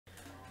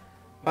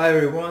Hi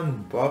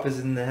everyone, Bob is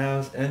in the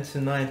house, and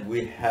tonight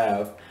we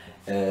have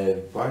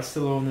a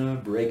Barcelona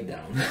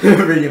breakdown.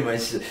 Pretty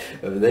much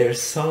their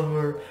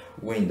summer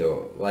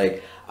window.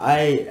 Like,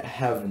 I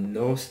have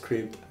no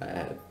script,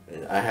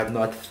 I have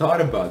not thought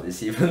about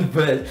this even,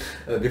 but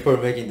before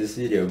making this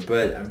video,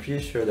 but I'm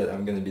pretty sure that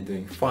I'm gonna be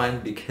doing fine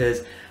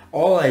because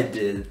all I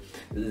did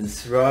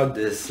throughout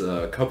this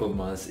couple of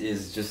months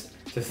is just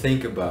to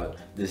think about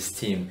this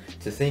team,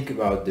 to think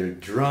about their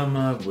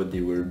drama, what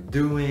they were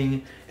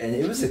doing, and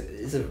it was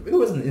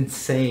an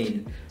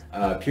insane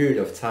period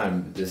of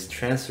time. This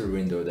transfer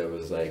window that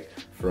was like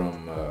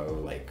from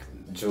like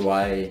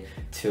July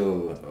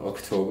till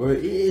October,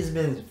 it's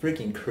been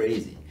freaking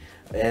crazy,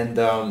 and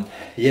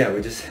yeah,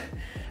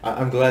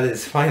 I'm glad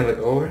it's finally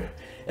over.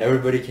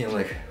 Everybody can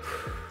like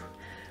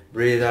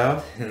breathe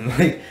out and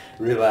like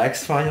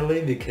relax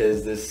finally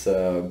because this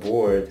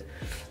board,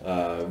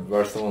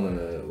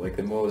 Barcelona, like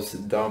the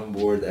most dumb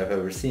board I've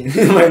ever seen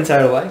in my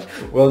entire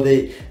life. Well,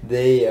 they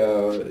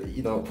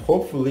you know,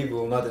 hopefully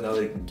will not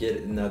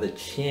get another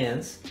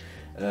chance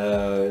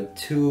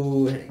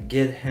to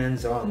get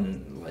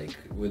hands-on like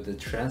with the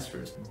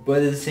transfers.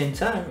 But at the same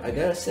time, I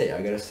gotta say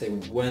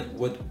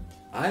what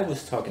I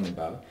was talking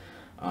about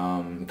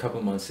a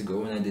couple months ago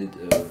when I did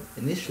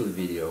initial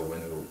video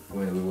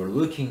when we were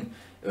looking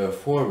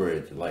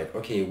forward, like,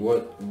 okay,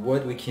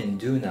 what we can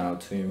do now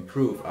to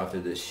improve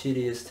after the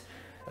shittiest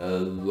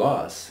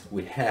loss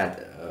we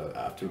had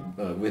after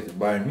with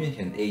Bayern Munich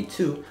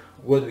 8-2.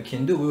 What we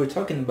can do, we were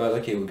talking about,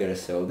 okay, we gotta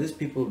sell these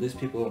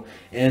people,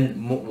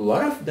 and a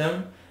lot of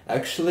them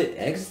actually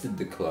exited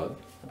the club,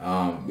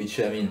 which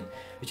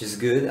is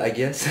good, I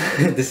guess.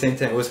 At the same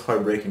time, it was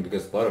heartbreaking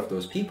because a lot of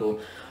those people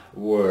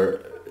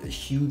were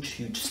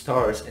huge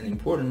stars and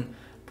important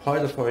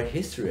part of our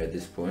history at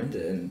this point,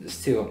 and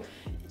still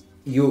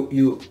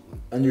you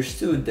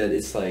understood that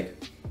it's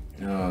like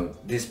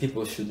these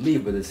people should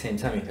leave, but at the same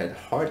time you had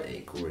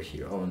heartache over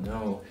here. Oh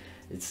no,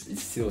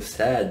 it's still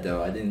sad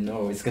though. I didn't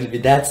know it's gonna be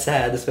that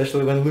sad,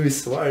 especially when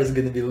Luis Suarez is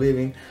gonna be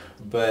leaving.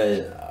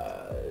 But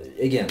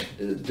again,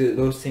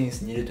 those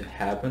things needed to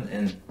happen,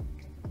 and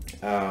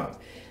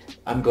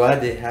I'm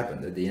glad they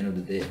happened. At the end of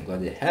the day, I'm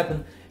glad they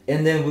happened.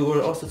 And then we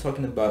were also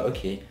talking about,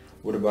 okay,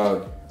 what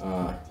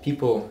about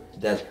people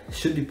that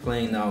should be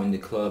playing now in the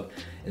club?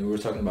 And we were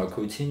talking about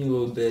Coutinho a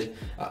little bit.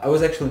 I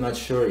was actually not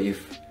sure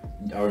if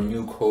our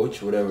new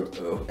coach, whatever,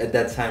 at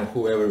that time,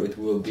 whoever it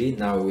will be,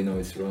 now we know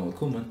it's Ronald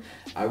Koeman.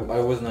 I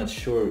was not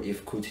sure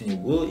if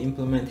Coutinho will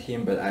implement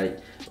him, but I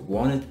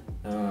wanted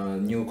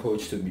new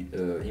coach to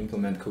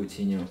implement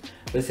Coutinho.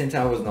 But at the same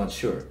time, I was not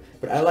sure.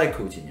 But I like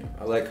Coutinho.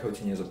 I like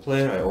Coutinho as a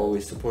player. I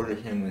always supported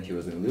him when he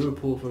was in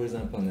Liverpool, for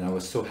example, and I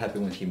was so happy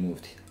when he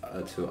moved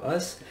to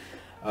us.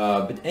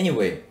 But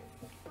anyway,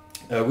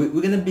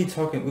 we're gonna be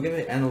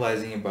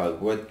analyzing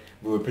about what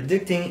we were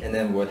predicting and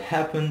then what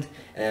happened,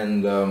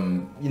 and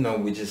you know,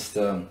 we just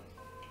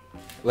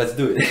let's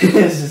do it.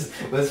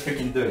 Let's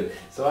freaking do it.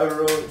 So I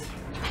wrote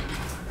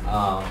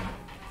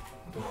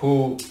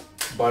who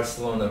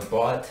Barcelona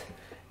bought,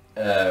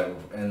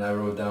 and I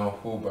wrote down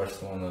who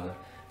Barcelona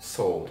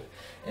sold.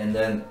 And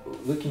then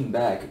looking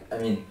back, I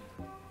mean,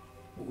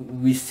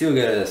 we still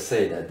gotta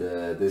say that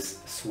this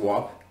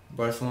swap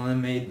Barcelona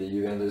made, the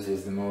Juventus,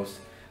 is the most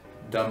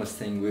dumbest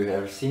thing we've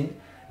ever seen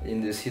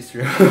in this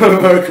history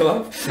of our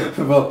club.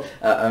 Well,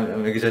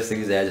 I'm just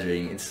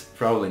exaggerating. It's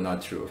probably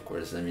not true, of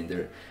course. I mean,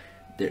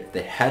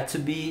 they had to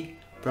be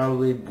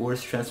probably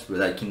worse transfer,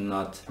 but I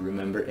cannot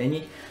remember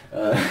any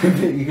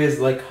because,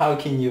 like, how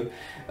can you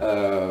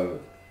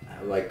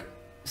like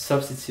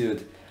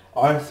substitute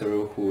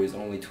Arthur, who is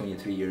only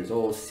 23 years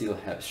old, still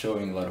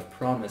showing a lot of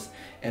promise,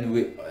 and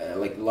we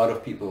like a lot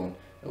of people,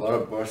 a lot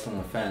of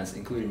Barcelona fans,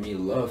 including me,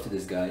 loved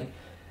this guy,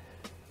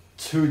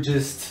 to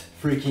just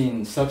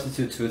freaking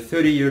substitute to a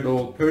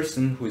 30-year-old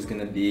person who is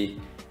gonna be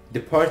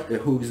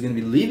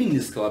leaving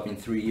this club in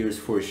 3 years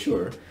for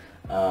sure,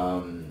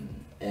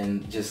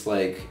 and just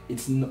like,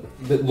 it's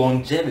the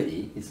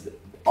longevity.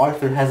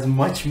 Arthur has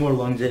much more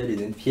longevity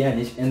than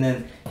Pjanic, and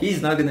then he's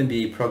not gonna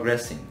be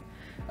progressing.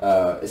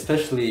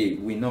 Especially,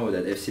 we know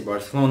that FC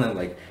Barcelona,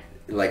 like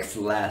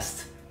the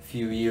last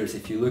few years,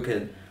 if you look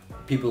at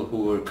people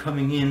who were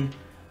coming in,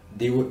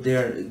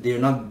 they're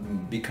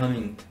not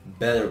becoming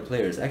better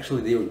players.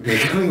 Actually, they're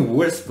becoming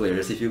worse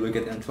players. If you look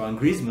at Antoine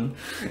Griezmann,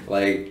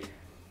 like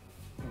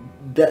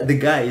the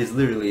guy is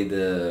literally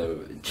the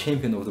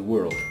champion of the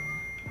world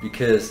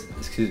because,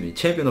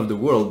 champion of the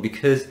world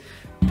because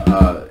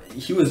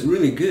he was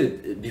really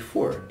good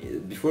before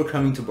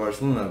coming to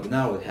Barcelona. But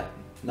now what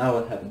happened? Now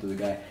what happened to the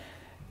guy?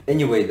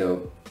 Anyway,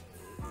 though,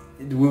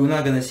 we're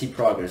not gonna see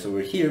progress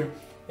over here,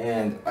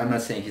 and I'm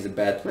not saying he's a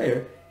bad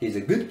player. He's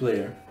a good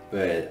player,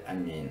 but I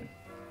mean,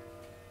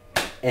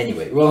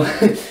 anyway, well,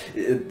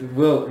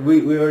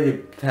 we already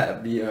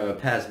passed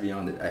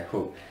beyond it, I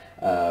hope,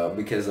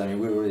 because I mean,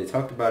 we already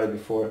talked about it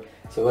before.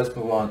 So let's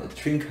move on.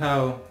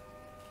 Trincao,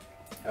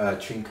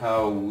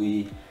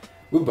 we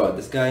bought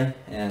this guy,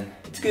 and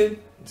it's good.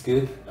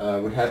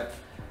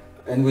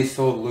 We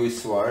sold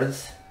Luis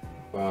Suarez,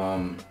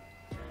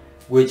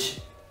 which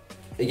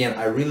again,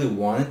 I really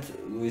wanted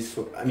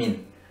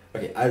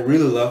okay, I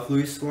really love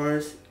Luis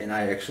Suarez, and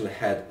I actually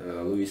had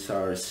a Luis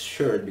Suarez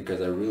shirt because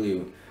I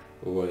really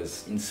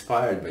was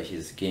inspired by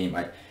his game.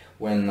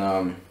 When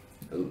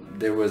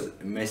there was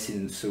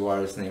Messi,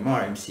 Suarez,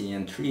 Neymar,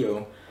 MCN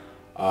trio,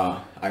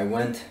 I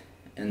went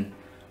and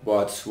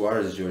bought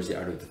Suarez jersey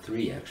out of the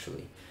three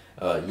actually.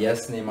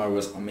 Yes, Neymar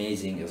was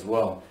amazing as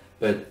well,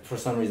 but for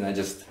some reason I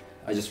just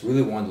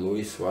really wanted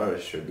Luis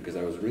Suarez shirt because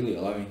I was really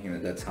loving him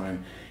at that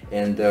time.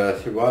 And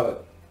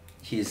throughout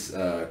his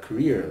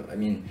career, I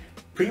mean,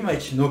 pretty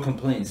much no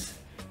complaints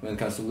when it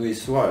comes to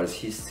Luis Suarez.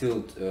 He's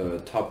still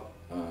top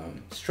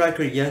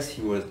striker. Yes,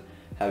 he was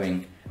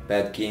having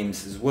bad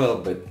games as well,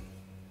 but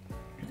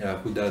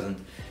who doesn't?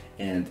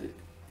 And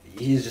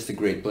he's just a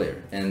great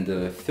player. And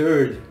the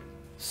third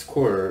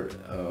scorer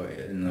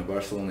in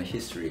Barcelona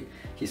history.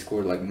 He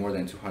scored like more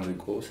than 200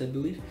 goals, I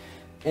believe.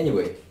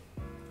 Anyway,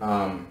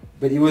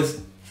 but it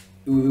was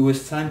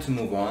time to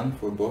move on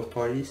for both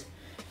parties.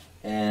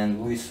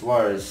 And Luis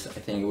Suarez, I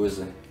think it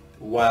was,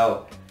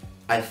 while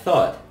I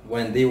thought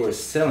when they were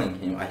selling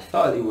him, I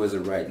thought it was a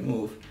right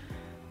move.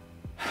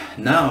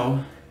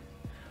 Now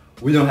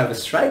we don't have a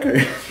striker.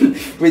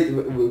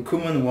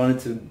 Koeman wanted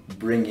to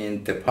bring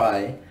in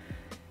Depay,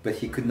 but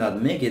he could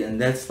not make it, and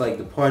that's like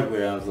the part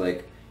where I was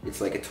like, it's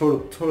like a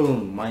total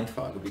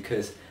mindfuck,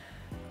 because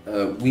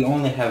we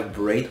only have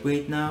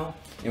Braithwaite now,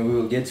 and we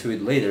will get to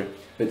it later.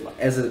 But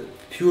as a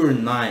pure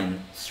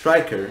 9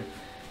 striker,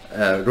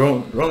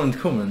 Ronald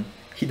Koeman,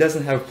 he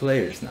doesn't have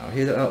players now.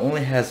 He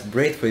only has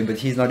Braithwaite, but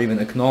he's not even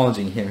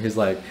acknowledging him. He's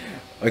like,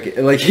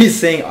 okay, like he's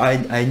saying,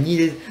 I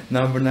needed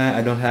number 9,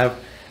 I don't have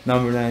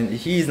number 9.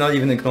 He's not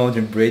even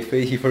acknowledging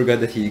Braithwaite. He forgot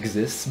that he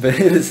exists. But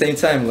at the same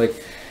time, like,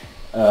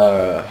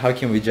 how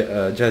can we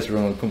judge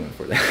Ronald Koeman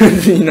for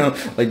that? You know,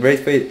 like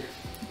Braithwaite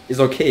is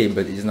okay,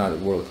 but he's not a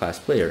world-class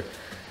player.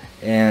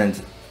 And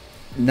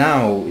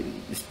now,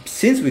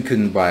 since we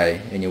couldn't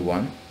buy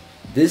anyone,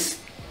 this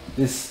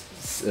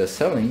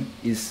selling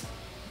is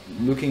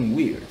looking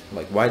weird.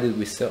 Like, why did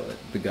we sell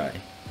the guy?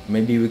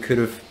 Maybe we could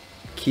have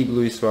keep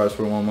Luis Suarez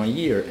for one more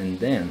year and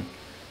then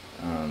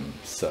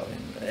sell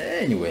him.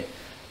 Anyway,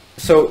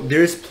 so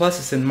there's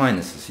pluses and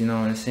minuses, you know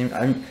what I'm saying?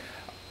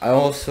 I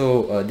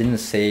also didn't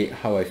say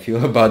how I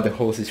feel about the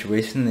whole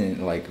situation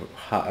and like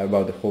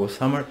about the whole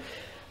summer.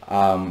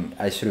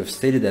 I should have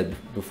stated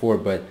that before,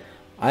 but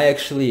I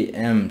actually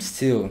am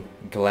still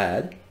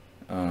glad.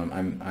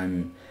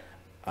 I'm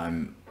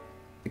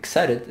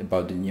excited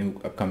about the new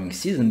upcoming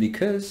season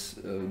because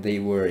they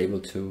were able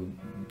to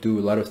do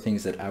a lot of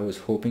things that I was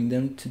hoping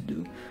them to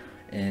do,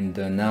 and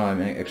now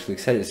I'm actually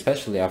excited,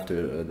 especially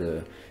after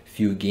the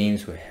few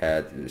games we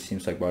had. It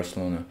seems like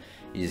Barcelona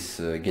is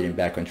getting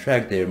back on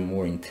track. They're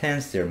more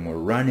intense, they're more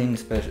running,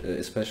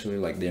 especially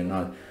like they're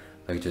not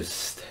like just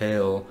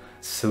stale,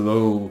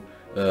 slow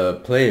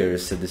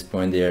players at this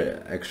point.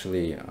 They're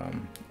actually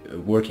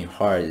working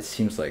hard. It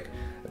seems like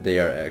they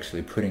are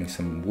actually putting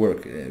some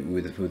work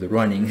with the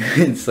running.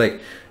 It's like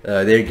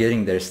they're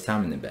getting their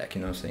stamina back,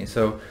 you know what I'm saying?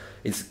 So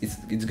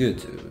it's good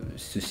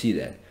to see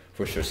that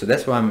for sure. So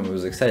that's why I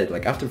was excited.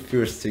 Like after the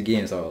first 2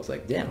 games, I was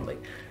like, damn,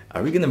 like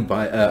are we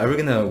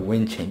gonna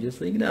win Champions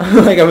League now?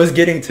 Like I was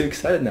getting too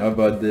excited now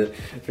about the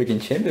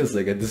freaking Champions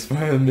League at this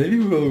point. Maybe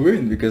we'll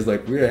win because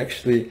like we're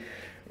actually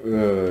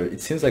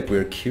it seems like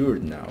we're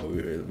cured now.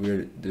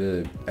 We're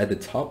at the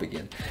top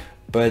again.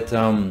 But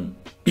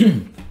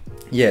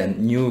yeah,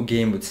 new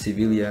game with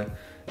Sevilla.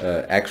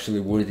 Actually,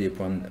 worthy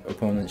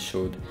opponent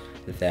showed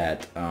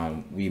that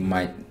we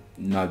might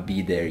not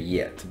be there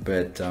yet.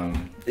 But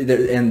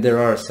there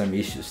are some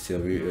issues still.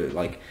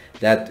 Like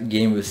that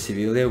game with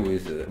Sevilla,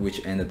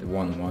 which ended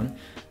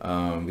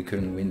 1-1. We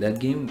couldn't win that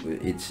game.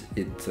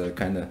 It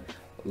kind of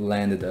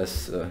landed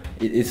us.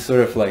 It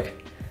sort of like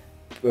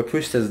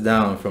pushed us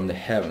down from the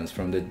heavens,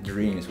 from the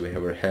dreams we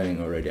were having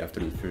already after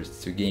the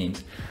first 2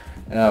 games.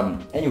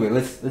 Anyway,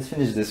 let's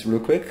finish this real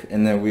quick,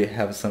 and then we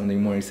have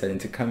something more exciting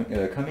to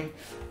coming.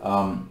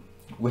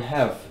 We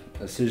have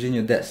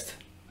Serginho Dest,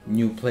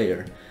 new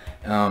player,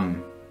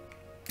 and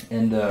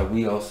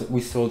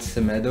we sold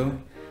Semedo,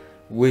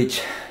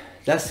 which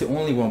that's the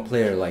only one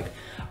player. Like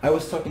I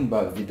was talking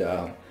about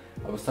Vidal,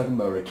 I was talking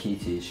about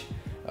Rakitic,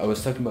 I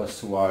was talking about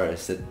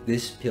Suarez, that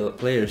these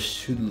players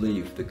should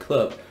leave the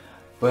club,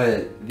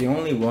 but the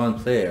only one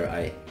player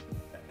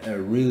I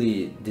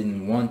really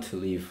didn't want to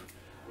leave,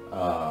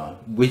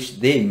 which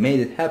they made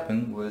it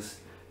happen, was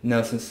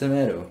Nelson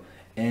Semedo.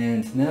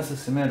 And Nelson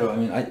Semedo, I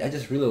mean, I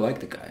just really like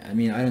the guy. I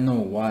mean, I don't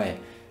know why.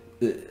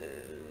 A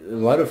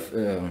lot of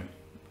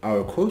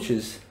our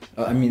coaches,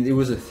 I mean, it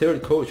was a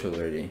 3rd coach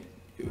already,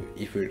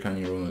 if we're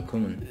counting Ronald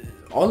Koeman.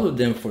 All of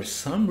them, for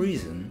some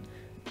reason,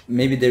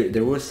 maybe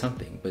there was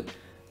something, but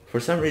for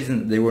some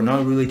reason they were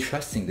not really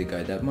trusting the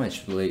guy that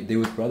much. They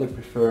would rather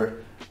prefer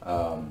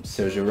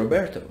Sergio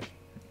Roberto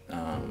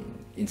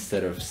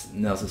instead of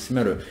Nelson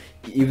Semedo,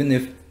 even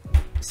if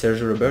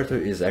Sergio Roberto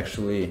is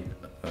actually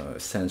a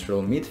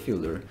central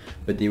midfielder,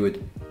 but they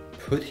would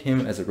put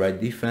him as a right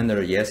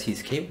defender. Yes,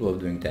 he's capable of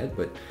doing that,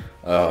 but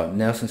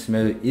Nelson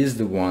Semedo is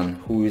the one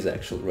who is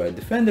actual right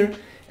defender,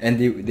 and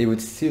they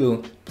would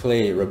still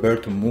play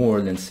Roberto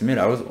more than Semedo.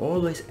 I was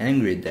always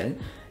angry at that.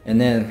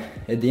 And then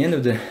at the end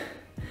of the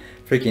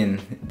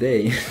freaking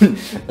day,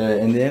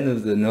 in the end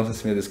of the Nelson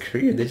Semedo's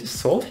career, they just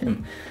sold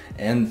him,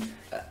 and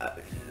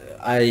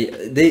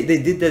they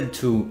did that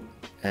to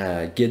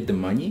get the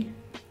money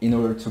in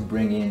order to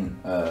bring in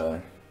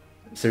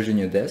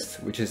Sergio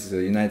Dest, which is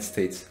a United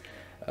States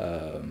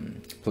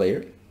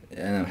player,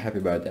 and I'm happy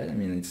about that. I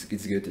mean, it's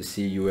good to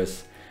see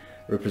U.S.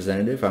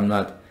 representative.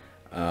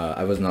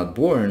 I was not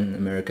born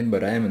American,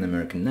 but I am an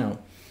American now,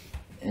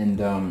 and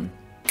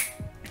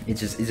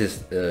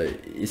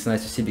it's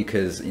nice to see,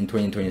 because in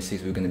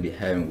 2026 we're going to be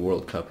having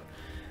World Cup,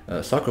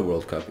 soccer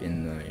World Cup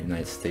in the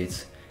United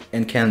States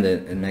and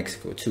Canada and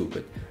Mexico too,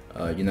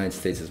 but United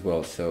States as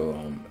well.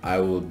 So I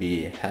will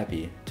be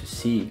happy to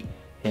see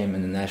him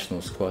in the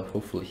national squad.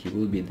 Hopefully he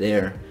will be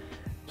there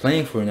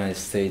playing for United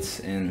States,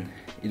 and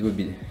it would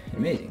be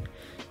amazing.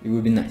 It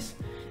would be nice.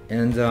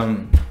 And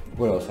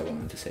what else I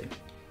wanted to say?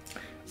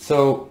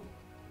 So,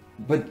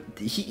 but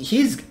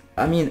he's,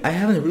 I mean, I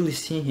haven't really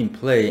seen him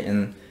play,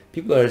 and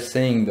people are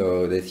saying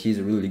though that he's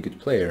a really good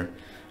player,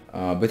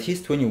 but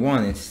he's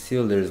 21 and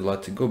still there's a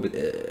lot to go.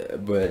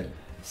 But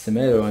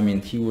Semedo, I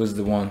mean, he was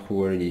the one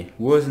who already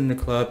was in the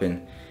club,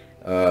 and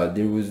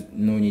there was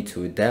no need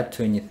to adapt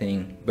to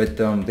anything. But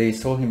they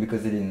sold him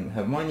because they didn't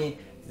have money.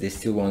 They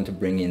still wanted to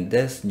bring in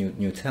this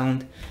new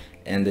talent,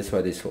 and that's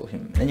why they sold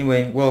him.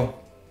 Anyway, well,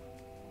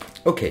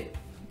 okay.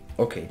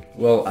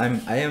 Well,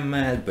 I am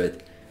mad,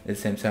 but at the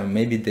same time,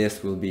 maybe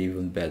this will be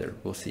even better.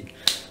 We'll see.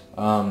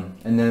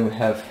 And then we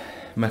have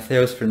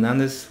Mateus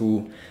Fernandes,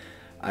 who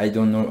I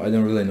don't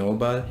really know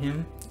about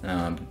him.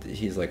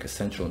 He's like a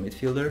central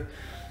midfielder.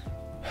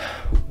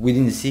 We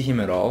didn't see him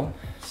at all,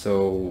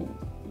 so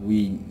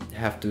we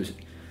have to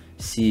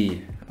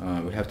see.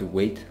 We have to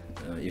wait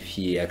if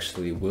he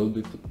actually will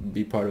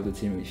be part of the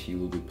team, if he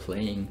will be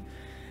playing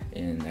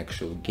in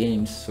actual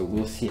games. So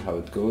we'll see how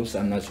it goes.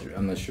 I'm not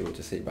sure what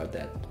to say about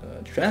that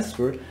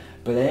transfer,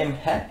 but I am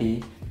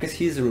happy because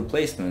he's a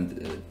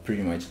replacement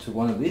pretty much to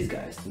one of these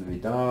guys, to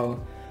Vidal,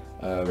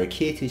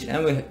 Rakitic,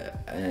 and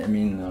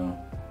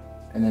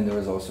and then there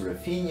was also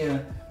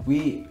Rafinha.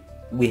 We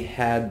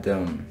had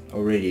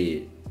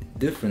already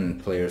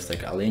different players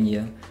like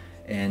Alenia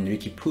and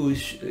Ricky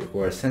Puig,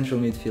 who are central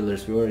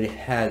midfielders. We already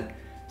had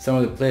some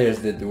of the players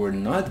that were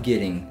not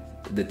getting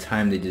the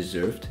time they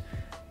deserved,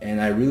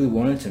 and I really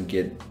wanted to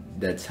get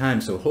that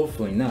time. So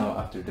hopefully now,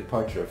 after the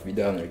departure of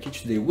Vidal and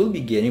Rakitic, they will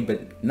be getting.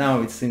 But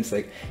now it seems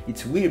like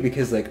it's weird,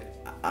 because like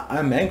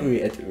I'm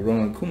angry at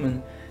Ronald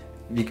Koeman,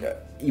 because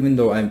even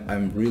though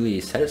I'm really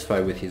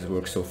satisfied with his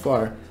work so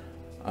far,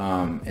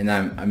 and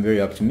I'm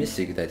very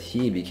optimistic that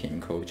he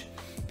became coach,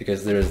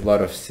 because there's a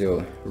lot of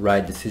still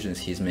right decisions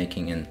he's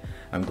making, and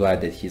I'm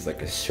glad that he's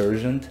like a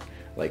sergeant,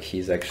 like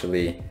he's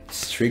actually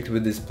strict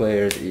with his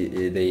players.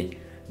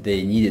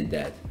 They needed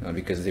that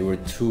because they were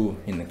too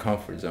in the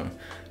comfort zone.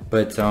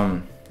 But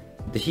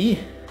he,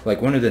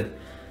 like, one of the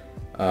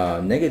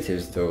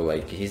negatives though,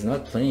 like he's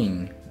not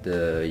playing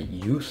the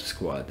youth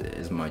squad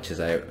as much as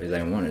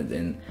I wanted,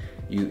 and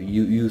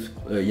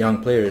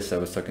young players. I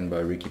was talking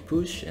about Ricky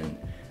Puig and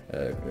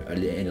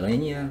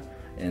Alenia,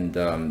 and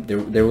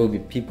there will be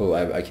people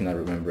I cannot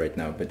remember right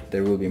now, but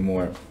there will be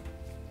more.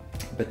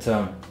 But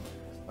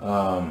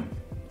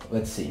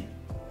let's see.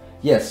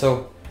 Yeah,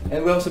 so,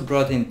 and we also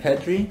brought in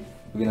Pedri.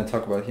 We're gonna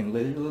talk about him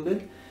later a little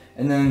bit,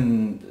 and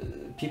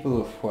then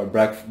people who are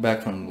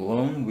back from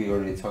loan. We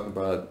already talked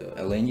about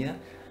Alenia,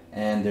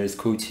 and there's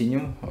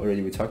Coutinho.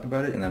 Already we talked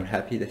about it, and I'm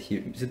happy that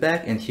he's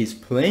back and he's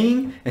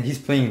playing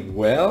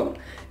well.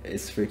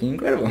 It's freaking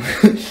incredible.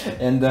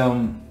 And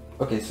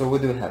okay, so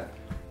what do we have?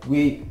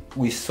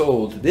 We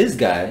sold this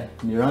guy,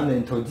 Miranda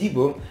and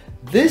Todibo.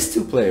 These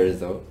two players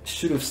though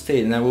should have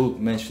stayed, and I will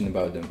mention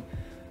about them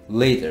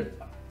later.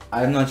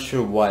 I'm not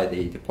sure why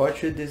they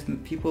departed, these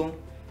people,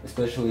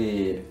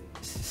 especially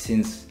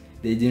since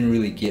they didn't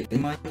really get the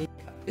money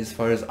as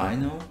far as I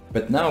know.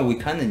 But now we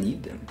kind of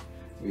need them.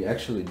 We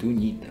actually do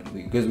need them,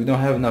 because we don't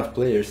have enough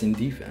players in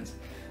defense.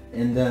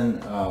 And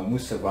then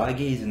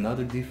Musavagi is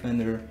another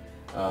defender.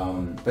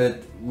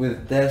 But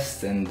with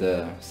Dest and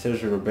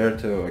Sergio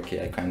Roberto,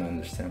 okay, I kind of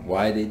understand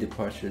why they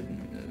departed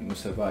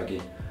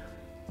Musavagi.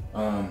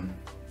 And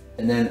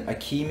then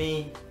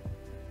Hakimi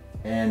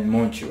and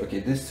Monchu. Okay,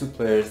 these two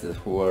players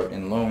who are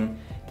in loan,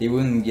 they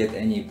wouldn't get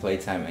any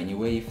playtime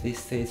anyway if they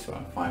stayed, so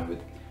I'm fine with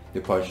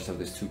departures of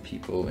these two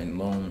people in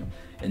loan,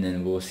 and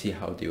then we'll see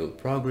how they will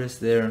progress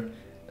there,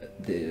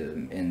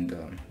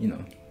 you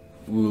know,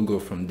 we will go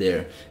from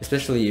there,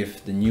 especially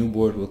if the new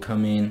board will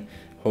come in.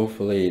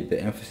 Hopefully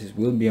the emphasis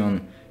will be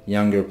on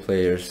younger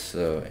players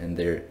and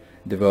their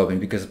development,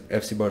 because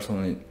FC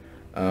Barcelona,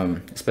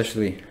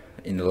 especially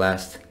in the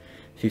last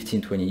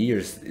 15-20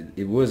 years,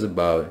 it was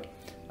about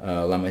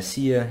La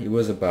Masia, it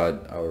was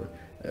about our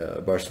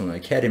Barcelona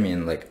Academy,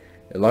 and like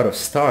a lot of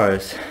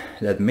stars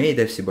that made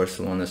FC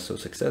Barcelona so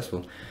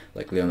successful,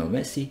 like Lionel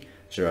Messi,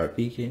 Gerard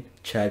Piqué,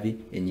 Xavi,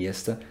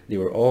 Iniesta. They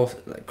were all,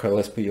 like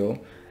Carles Puyol,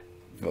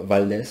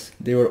 Valdés,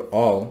 they were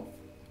all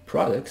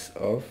products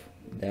of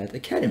that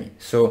academy.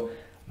 So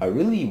I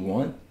really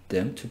want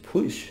them to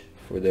push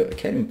for the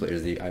academy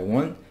players. I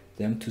want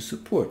them to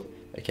support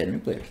academy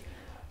players.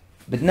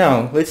 But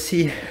now let's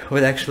see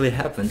what actually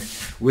happened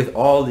with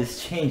all these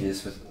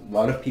changes, with a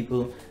lot of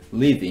people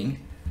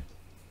leaving,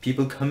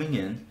 people coming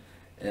in,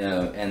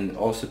 and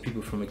also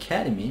people from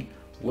academy.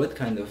 What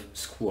kind of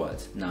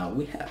squads now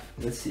we have?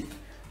 Let's see.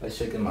 Let's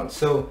check them out.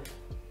 So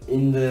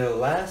in the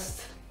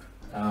last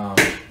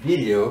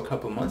video a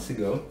couple months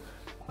ago,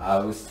 I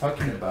was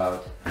talking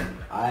about,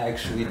 I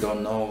actually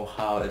don't know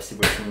how FC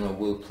Barcelona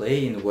will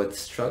play, in what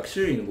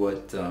structure, in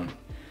what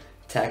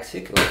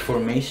tactic or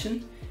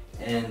formation.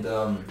 And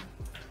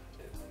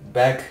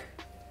back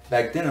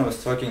then I was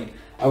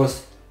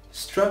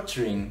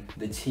structuring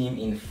the team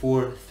in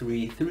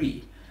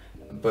 4-3-3,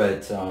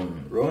 but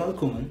Ronald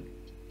Koeman,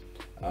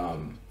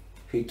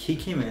 he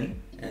came in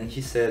and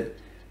he said,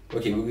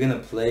 okay, we're gonna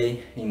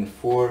play in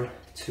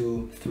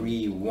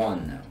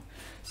 4-2-3-1 now.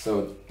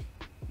 So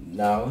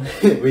now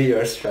we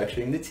are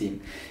structuring the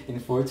team in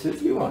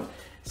 4-2-3-1.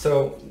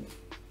 So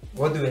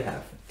what do we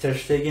have? Ter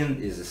Stegen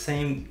is the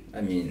same.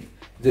 I mean,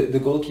 the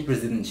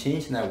goalkeepers didn't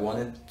change, and I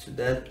wanted to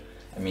that.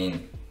 I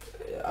mean,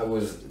 I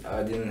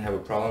didn't have a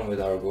problem with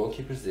our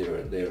goalkeepers.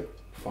 They're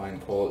fine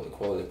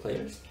quality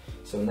players.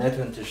 So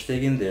Neto and Ter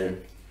Stegen, they're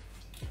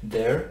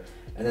there.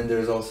 And then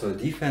there's also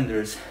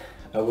defenders.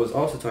 I was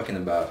also talking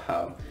about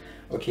how,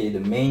 okay, the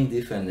main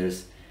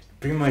defenders,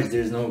 pretty much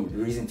there's no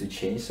reason to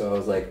change. So I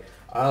was like,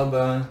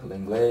 Alba,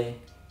 Lenglet,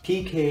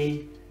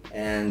 PK,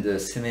 and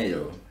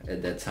Semedo.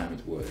 At that time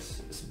it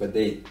was. But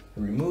they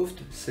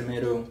removed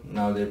Semedo.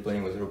 Now they're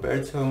playing with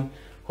Roberto.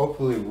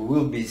 Hopefully we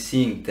will be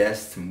seeing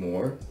Dest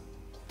more.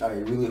 I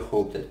really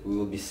hope that we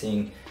will be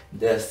seeing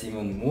Dest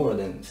even more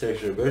than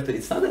Sergio Roberto.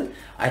 It's not that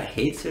I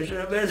hate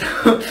Sergio Roberto.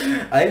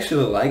 I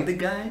actually like the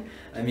guy.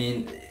 I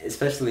mean,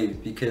 especially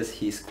because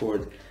he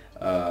scored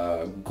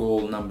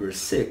goal number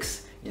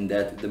 6 in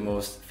the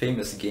most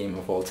famous game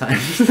of all time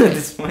at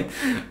this point,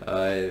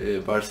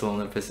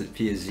 Barcelona vs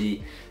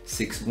PSG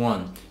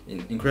 6-1.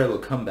 Incredible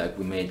comeback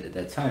we made at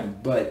that time.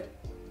 But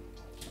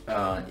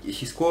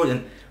he scored,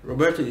 and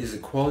Roberto is a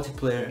quality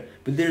player.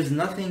 But there's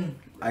nothing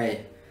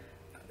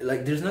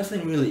there's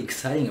nothing really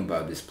exciting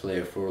about this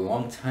player for a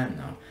long time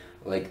now.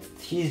 Like,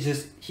 he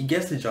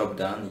gets the job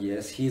done.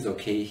 Yes, he's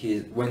okay.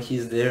 When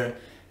he's there,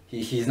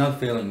 he's not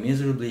failing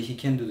miserably. He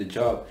can do the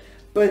job.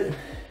 But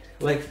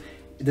like,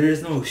 there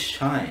is no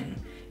shine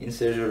in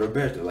Sergio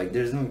Roberto. Like,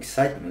 there's no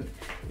excitement.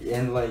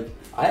 And like,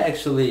 I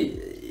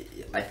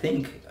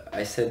think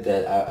I said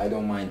that I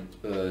don't mind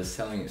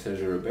selling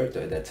Sergio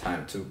Roberto at that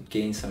time to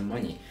gain some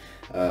money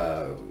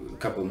a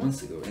couple of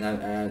months ago. And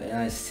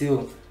I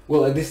still,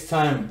 well, at this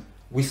time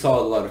we saw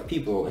a lot of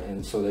people,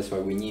 and so that's why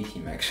we need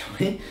him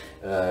actually,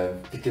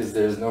 because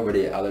there's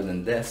nobody other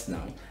than Dest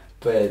now.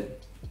 But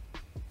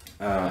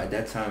at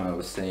that time I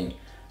was saying,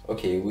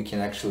 okay, we can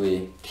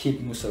actually keep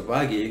Moussa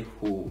Waghi,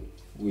 who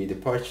we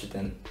departed,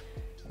 and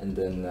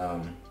then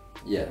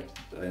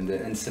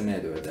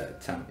Semedo at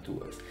that time it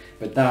was.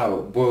 But now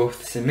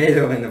both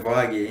Semedo and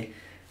Waghi,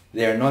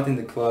 they are not in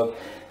the club.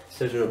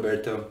 Sergio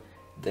Roberto,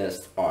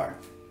 Dest are.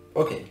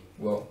 Okay,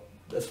 well,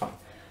 that's fine.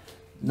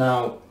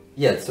 Now,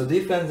 yeah, so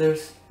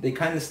defenders, they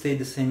kind of stayed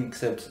the same,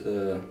 except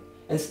they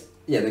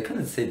kind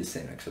of stayed the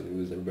same actually,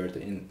 with Roberto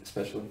in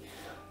especially.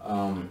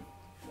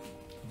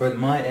 But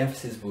my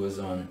emphasis was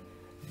on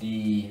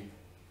the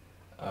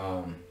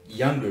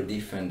younger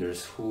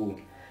defenders, who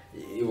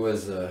they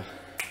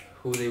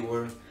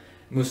were: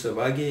 Moussa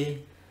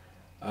Waghi,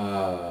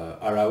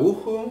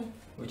 Araujo,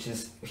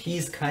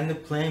 he's kind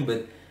of playing,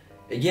 but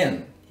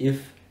again,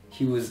 if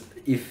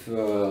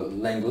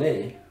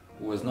Lenglet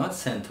was not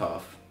sent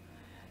off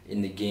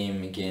in the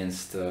game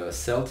against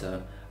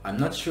Celta, I'm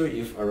not sure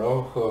if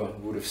Araujo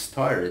would have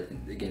started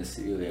against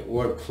Sevilla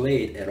or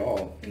played at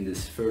all in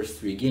these first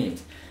 3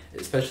 games.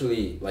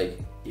 Especially, like,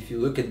 if you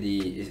look at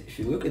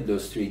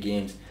those 3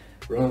 games,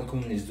 Ronald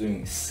Koeman is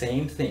doing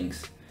same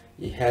things.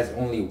 He has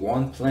only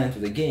one plan for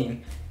the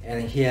game,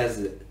 and he has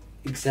the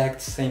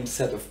exact same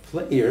set of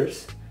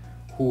players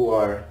who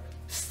are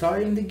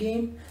starting the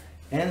game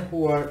and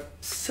who are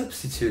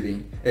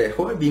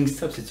being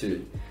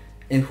substituted,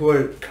 and who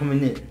are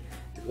coming in.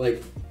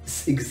 Like,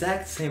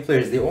 exact same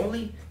players. The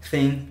only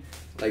thing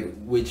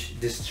which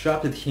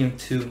disrupted him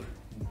to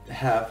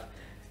have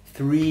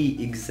 3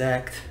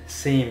 exact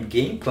same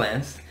game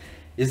plans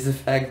is the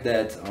fact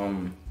that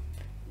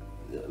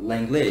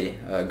Lenglet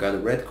got a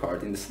red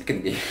card in the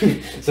second game.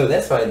 So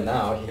that's why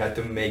now he had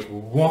to make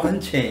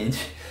one change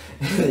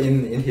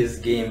in his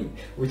game,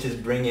 which is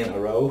bring in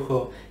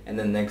Araujo, and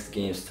the next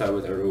game start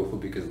with Araujo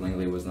because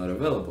Lenglet was not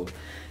available.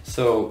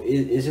 So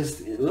it's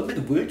just a little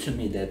bit weird to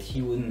me that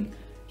he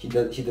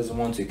doesn't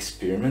want to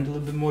experiment a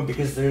little bit more,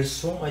 because there's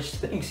so much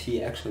things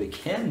he actually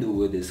can do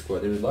with this squad.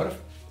 There's a lot of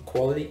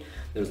quality,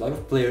 there's a lot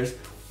of players.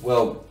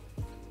 Well,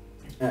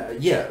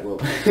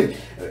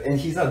 and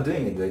he's not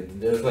doing it.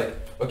 There's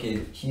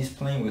okay, he's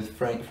playing with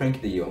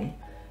Frank de Jong,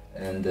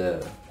 and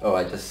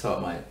I just saw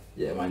my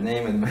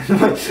name and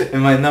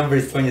my number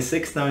is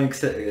 26 now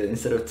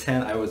instead of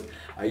 10.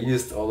 I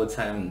used all the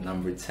time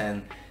number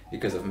 10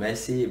 because of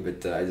Messi,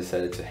 but I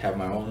decided to have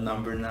my own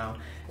number now.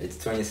 It's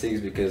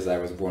 26 because I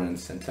was born in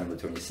September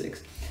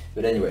 26.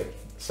 But anyway,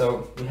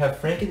 so we have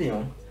Frankie de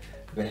Jong,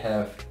 we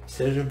have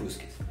Sergio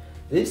Busquets.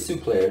 These two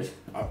players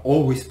are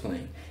always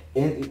playing.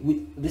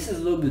 And this is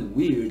a little bit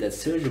weird that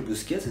Sergio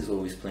Busquets is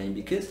always playing,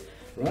 because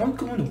Ronald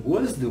Koeman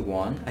was the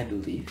one, I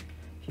believe,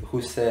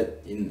 who said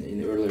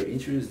in earlier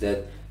interviews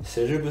that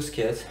Sergio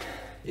Busquets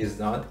is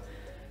not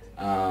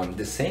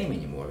the same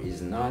anymore.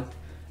 He's not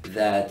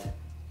that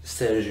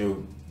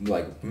Sergio,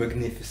 like,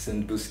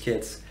 magnificent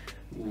Busquets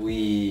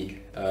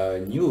we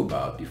knew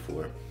about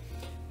before.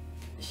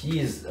 He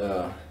is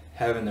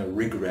having a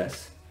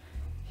regress.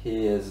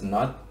 He is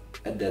not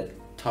at that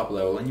top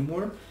level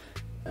anymore,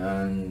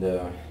 and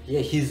yeah,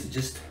 he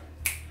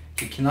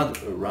cannot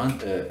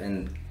run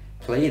and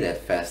play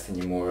that fast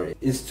anymore.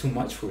 It's too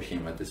much for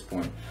him at this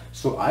point.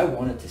 So I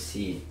wanted to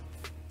see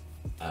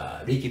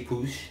Riqui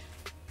Puig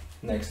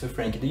next to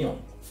Frankie de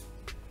Jong,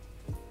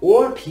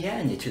 or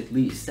Pjanic at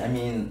least. I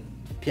mean,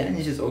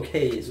 Pjanic is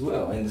okay as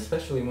well, and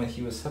especially when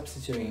he was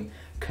substituting,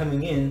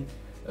 coming in,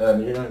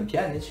 Miralem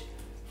Pjanic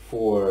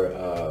for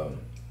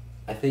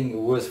I think it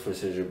was for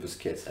Sergio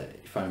Busquets,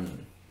 if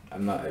I'm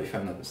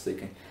not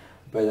mistaken.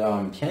 But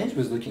Pjanic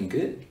was looking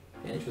good.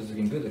 Pjanic was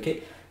looking good.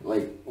 Okay,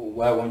 like,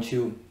 why won't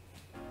you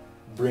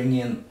bring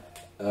in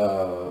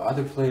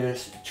other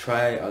players,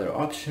 try other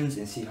options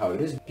and see how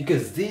it is?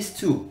 Because these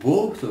two,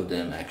 both of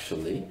them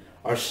actually,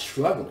 are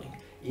struggling.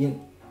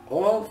 In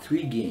all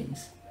 3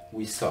 games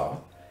we saw,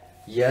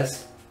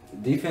 yes,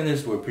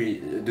 defenders were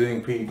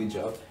doing pretty good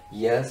job.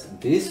 Yes,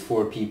 these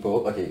 4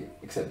 people, okay,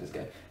 except this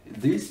guy,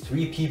 these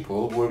 3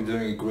 people were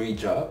doing a great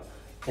job,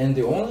 and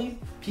the only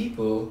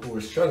people who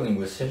were struggling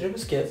was Sergio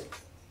Busquets,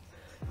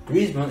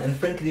 Griezmann, and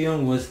Frankie de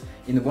Jong. Was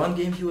in one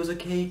game he was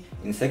okay,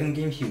 in the second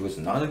game he was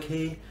not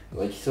okay.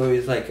 Like, so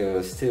it's like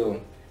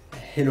still a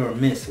hit or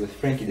miss with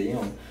Frankie de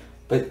Jong,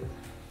 but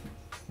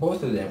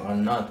both of them are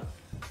not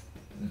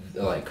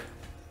like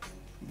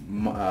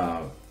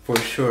for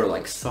sure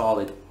like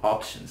solid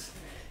options.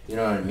 You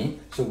know what I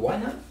mean? So why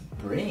not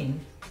bring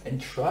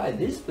and try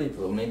this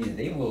people? Maybe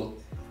they will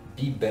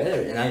be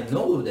better, and I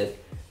know that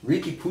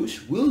Riqui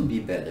Puig will be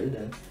better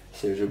than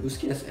Sergio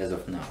Busquets as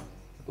of now.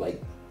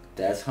 Like,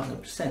 that's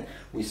 100%.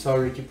 We saw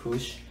Riqui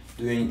Puig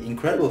doing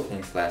incredible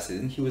things last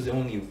season. He was the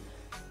only,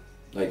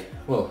 like,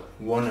 well,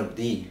 one of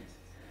the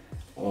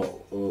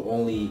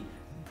only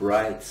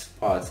bright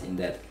spots in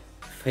that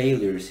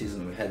failure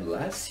season we had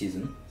last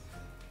season.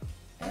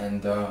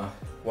 And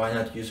why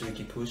not use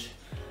Riqui Puig?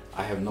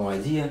 I have no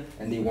idea.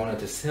 And they wanted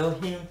to sell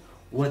him.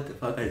 What the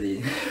fuck are they?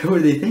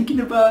 What are they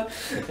thinking about?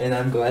 And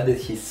I'm glad that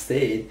he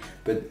stayed,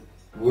 but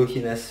will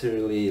he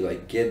necessarily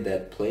like get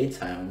that play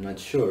time? I'm not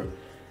sure.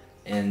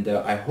 And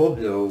I hope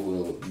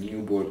though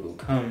new board will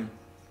come.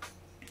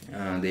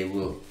 They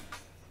will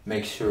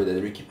make sure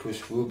that Riqui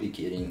Puig will be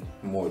getting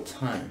more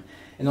time.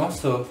 And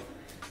also,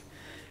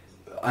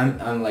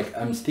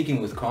 I'm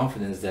speaking with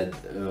confidence that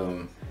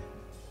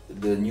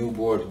the new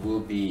board will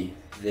be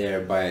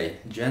there by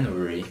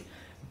January.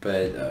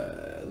 But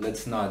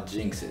let's not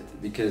jinx it,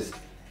 because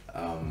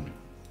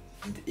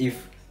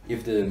if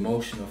the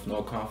motion of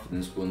no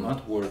confidence will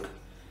not work,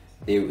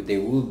 they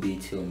will be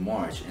till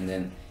March. And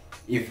then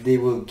if they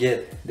will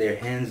get their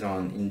hands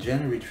on in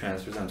January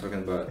transfers, I'm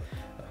talking about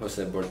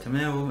Jose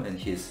Bartomeu and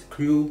his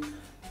crew,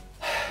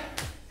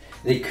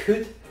 they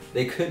could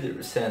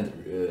send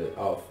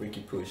off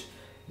Riqui Puig.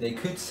 They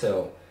could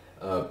sell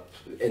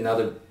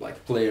another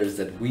like players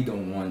that we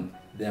don't want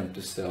them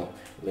to sell.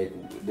 Like,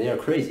 they are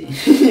crazy.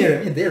 You know what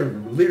I mean? They're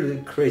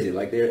literally crazy.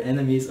 Like, they're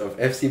enemies of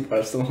FC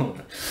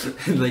Barcelona.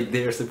 Like,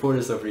 they are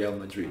supporters of Real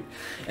Madrid,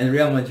 and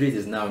Real Madrid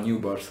is now new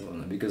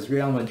Barcelona, because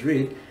Real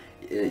Madrid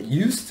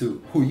used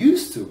to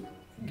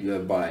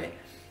buy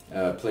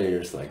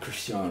players like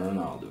Cristiano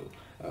Ronaldo,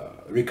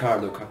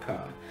 Ricardo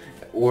Kaká,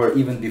 or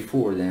even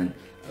before then,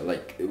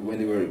 like when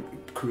they were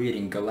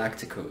creating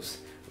Galacticos,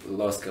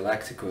 Los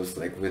Galacticos,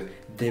 like with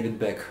David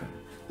Beckham,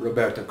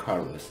 Roberto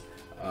Carlos,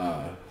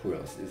 who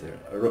else is there?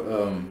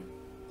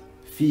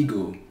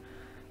 Figo,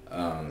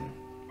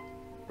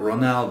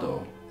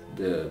 Ronaldo,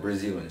 the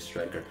Brazilian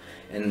striker,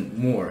 and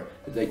more.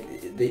 Like,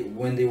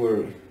 when they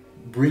were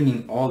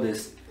bringing all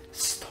these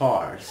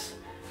stars,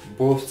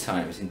 both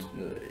times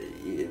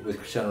with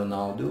Cristiano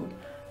Ronaldo,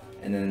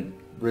 and then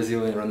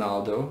Brazilian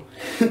Ronaldo,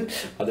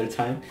 other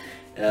time,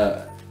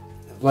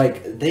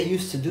 like, they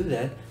used to do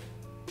that,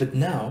 but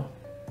now,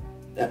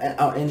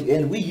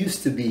 and we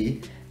used to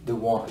be the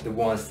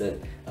ones that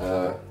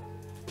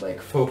like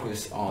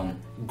focus on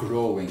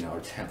growing our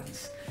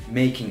talents,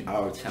 making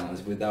our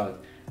talents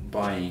without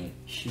buying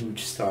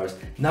huge stars.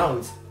 Now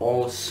it's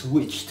all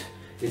switched.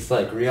 It's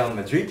like Real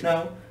Madrid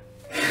now.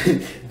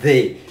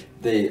 they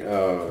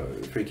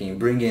freaking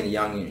bring in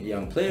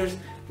young players.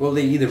 Well,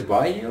 they either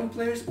buy young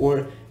players,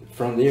 or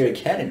from their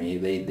academy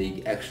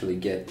they actually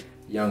get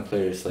young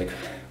players. Like,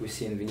 we've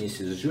seen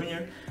Vinicius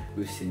Junior,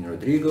 we've seen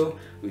Rodrigo,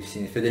 we've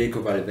seen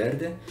Federico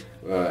Valverde.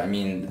 I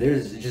mean,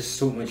 there's just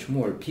so much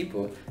more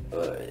people.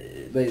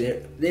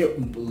 A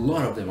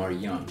lot of them are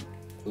young.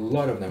 A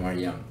lot of them are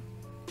young.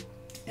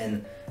 and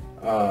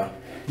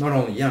not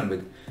only young,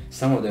 but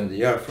some of them,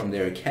 they are from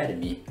their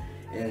academy,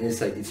 and it's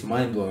like, it's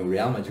mind-blowing.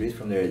 Real Madrid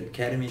from their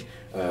academy,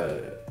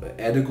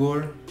 Edegor,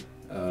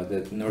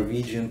 that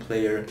Norwegian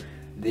player,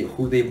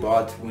 who they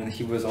bought when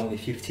he was only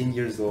 15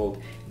 years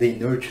old. They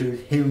nurtured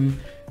him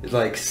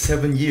like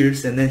 7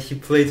 years, and then he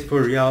played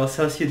for Real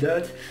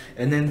Sociedad,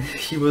 and then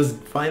he was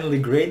finally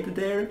great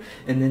there,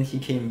 and then he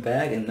came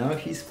back, and now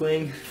he's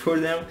playing for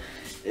them.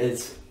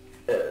 It's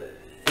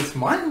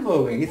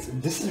mind-blowing.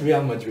 This is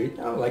Real Madrid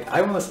now. Like,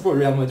 I want to support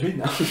Real Madrid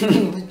now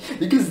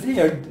because they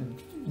are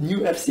new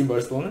FC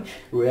Barcelona.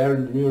 We are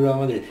new Real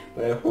Madrid,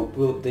 but I hope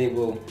they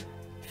will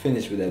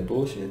finish with that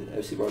bullshit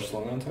FC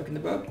Barcelona I'm talking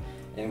about.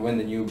 And when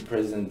the new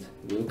president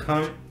will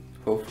come,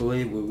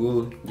 hopefully we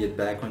will get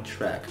back on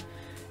track,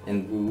 and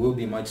we will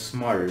be much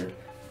smarter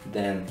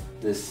than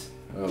this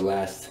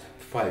last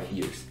 5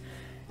 years.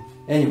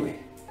 Anyway,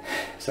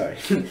 sorry.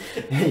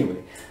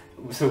 Anyway,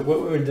 so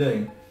what we were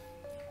doing,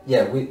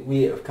 yeah,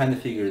 we kind of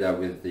figured out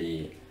with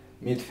the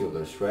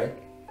midfielders, right?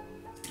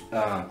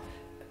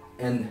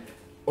 And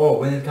oh,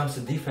 when it comes to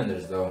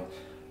defenders though,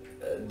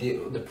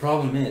 the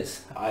problem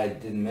is, I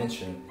didn't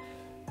mention,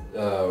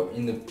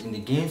 in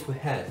the games we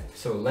had,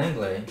 so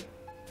Langley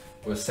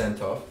was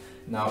sent off.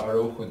 Now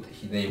Araujo,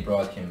 they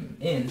brought him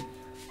in.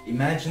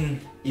 Imagine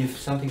if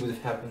something would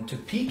have happened to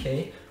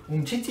PK.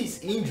 Umtiti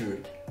is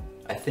injured,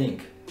 I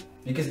think,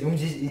 because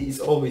Umtiti is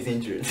always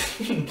injured.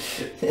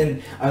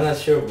 And I'm not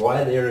sure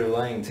why they're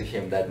relying to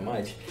him that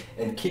much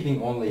and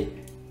keeping only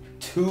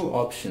 2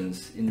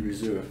 options in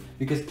reserve,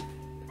 because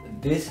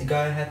this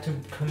guy had to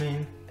come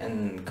in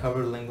and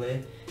cover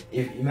Langley.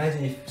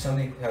 Imagine if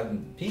something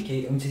happened to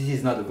PK, Umtiti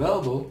is not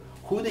available,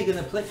 who are they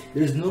gonna play?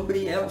 There's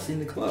nobody else in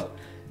the club.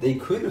 They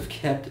could have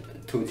kept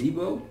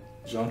Todibo,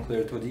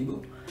 Jean-Claire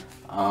Todibo,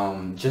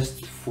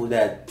 just for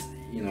that,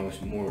 you know,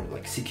 more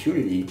like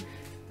security.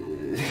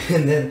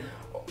 And then,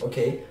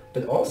 okay,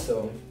 but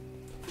also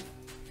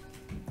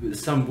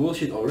some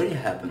bullshit already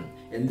happened,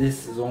 and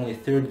this is only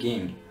 3rd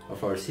game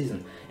of our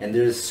season, and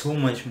there's so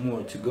much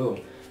more to go.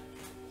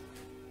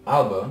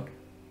 Alba,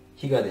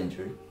 he got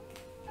injured.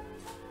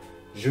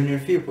 Junior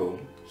Firpo,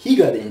 he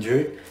got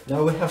injured.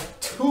 Now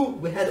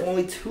we had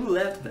only 2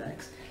 left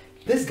backs.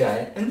 This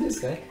guy and this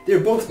guy, they're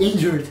both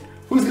injured.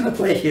 Who's gonna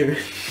play here?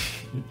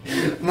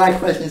 My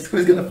question is,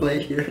 who's gonna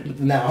play here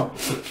now?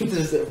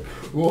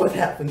 What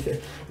happened here?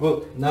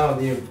 Well, now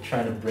they're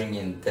trying to bring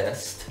in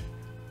Dest,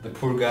 the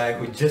poor guy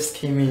who just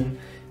came in.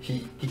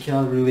 He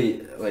cannot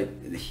really, like,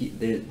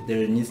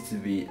 there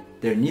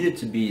needed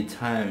to be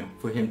time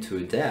for him to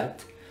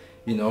adapt,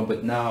 you know,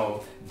 but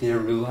now they're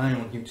relying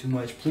on him too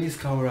much. Please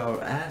cover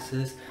our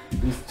asses.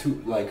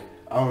 Like,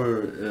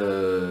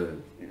 our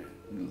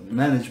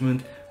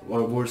management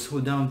were so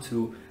down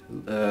to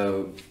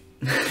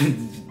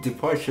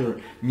departure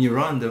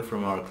Miranda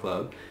from our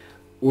club,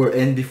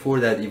 and before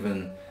that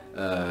even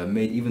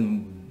made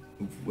even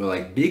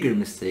like bigger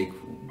mistake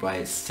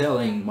by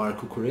selling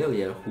Marco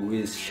Corellia, who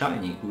is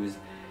shining, who is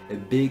a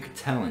big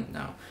talent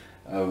now.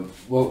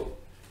 Well,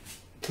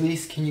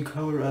 please, can you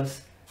cover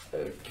us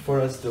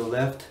for us the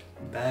left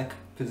back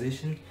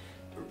position?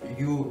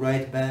 You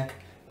right back.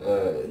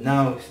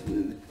 Now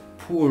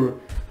poor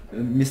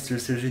Mr.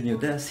 Serginho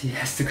Dest, he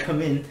has to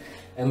come in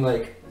and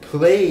like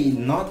play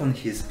not on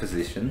his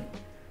position,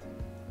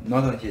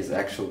 not on his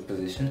actual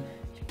position,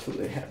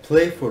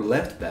 play for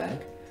left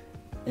back,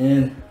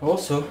 and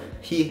also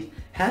he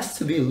has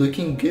to be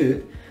looking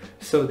good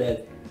so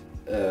that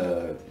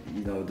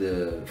you know,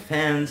 the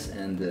fans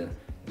and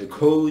the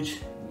coach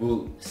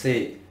will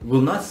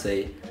not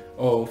say,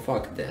 oh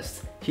fuck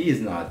Dest, he's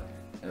not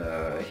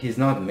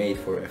made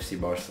for FC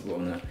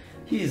Barcelona,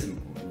 he's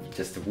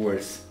just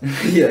worse.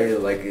 Yeah,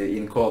 like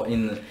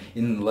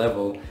in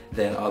level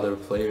than other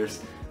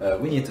players.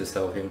 We need to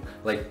sell him.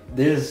 Like,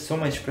 there's so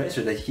much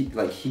pressure that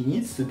he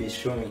needs to be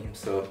showing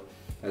himself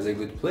as a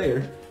good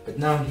player, but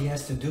now he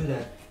has to do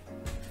that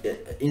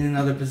in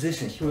another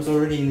position. He was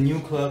already in a new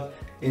club,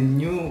 in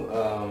new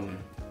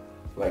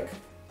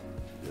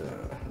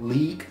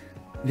league,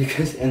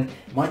 and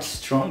much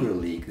stronger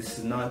league. This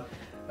is not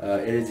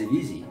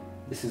Eredivisie.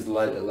 This is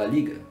La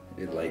Liga.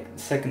 It's like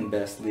the 2nd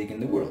best league in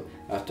the world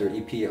after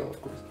EPL,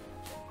 of course.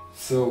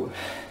 So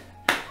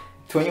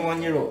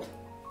 21-year-old,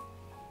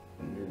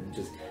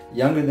 just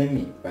younger than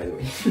me, by the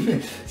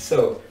way.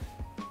 So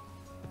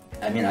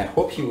I mean, I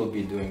hope he will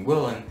be doing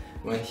well. And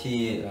when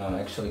he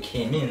actually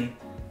came in,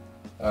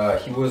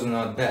 he was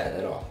not bad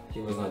at all. He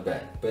was not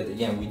bad. But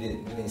again, we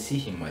didn't see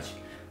him much.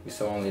 We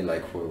saw only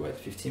like for what,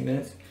 15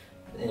 minutes.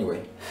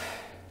 Anyway,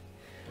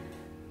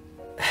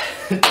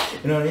 you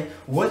know what I mean?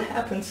 What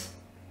happens?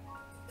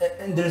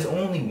 And there's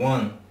only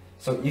one.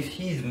 So if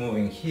he's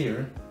moving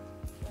here,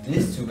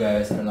 these 2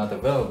 guys are not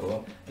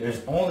available.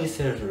 There's only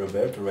Sergio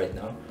Roberto right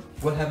now.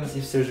 What happens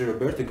if Sergio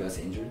Roberto gets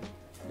injured?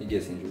 He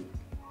gets injured.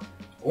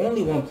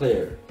 Only one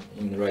player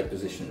in the right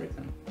position right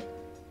now.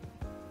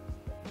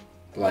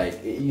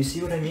 Like, you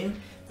see what I mean?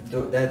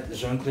 That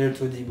Jean-Claire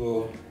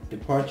Todibo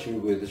departure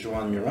with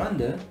Joan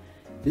Miranda,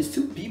 these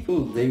 2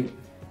 people,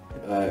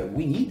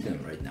 we need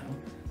them right now.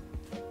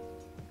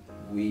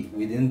 we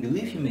didn't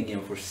believe him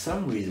again for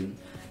some reason,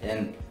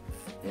 and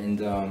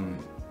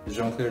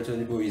Jean-Claire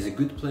Todibo is a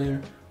good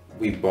player.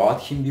 We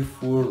bought him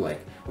before, like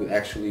we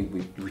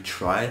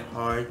tried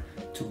hard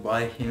to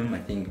buy him. I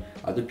think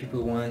other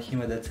people wanted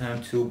him at that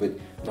time too, but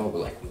no,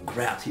 we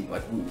grabbed him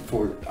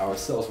for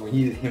ourselves. We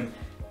needed him,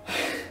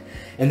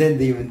 and then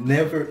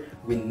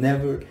we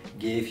never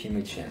gave him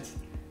a chance.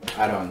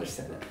 I don't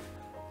understand that.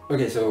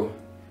 Okay, so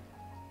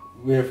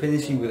we're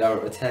finishing with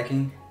our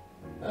attacking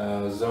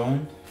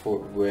zone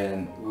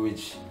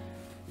which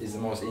is the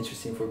most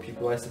interesting for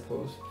people, I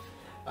suppose.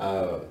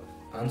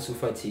 Ansu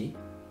Fati,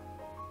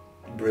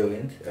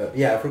 brilliant.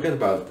 Yeah, I forgot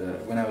about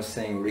when I was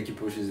saying Ricky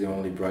Push is the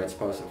only bright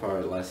spot so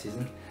far last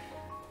season.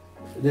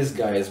 This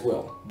guy as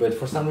well, but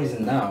for some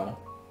reason now,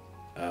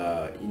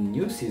 in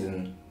new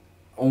season,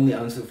 only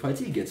Ansu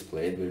Fati gets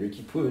played, but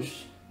Ricky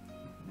Push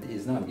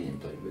is not getting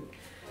played. But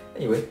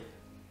anyway,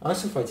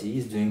 Ansu Fati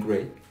is doing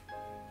great.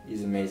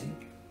 He's amazing,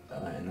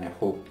 and I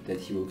hope that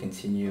he will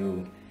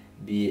continue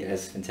be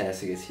as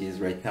fantastic as he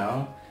is right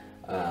now.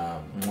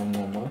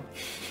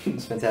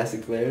 He's a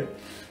fantastic player.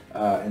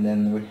 And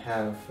then we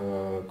have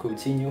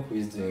Coutinho, who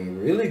is doing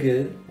really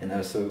good, and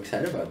I'm so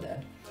excited about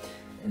that.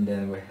 And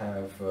then we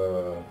have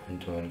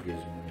Antoine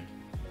Griezmann.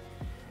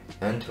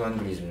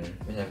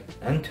 We have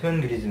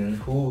Antoine Griezmann,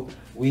 who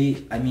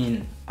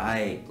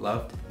I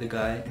loved the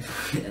guy,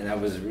 and I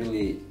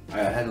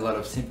had a lot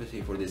of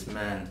sympathy for this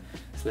man,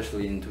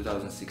 especially in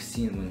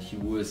 2016 when he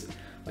was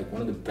like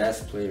one of the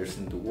best players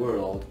in the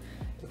world.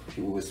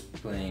 He was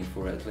playing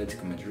for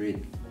Atletico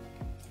Madrid.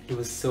 He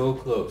was so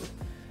close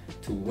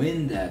to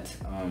win that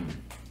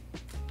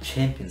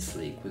Champions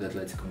League with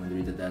Atletico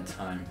Madrid at that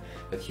time,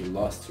 but he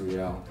lost to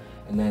Real.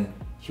 And then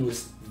he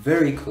was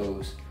very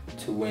close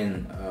to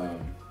win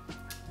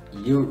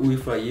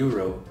UEFA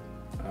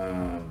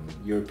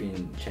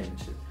European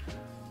Championship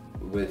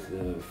with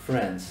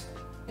France,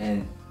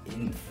 and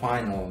in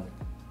final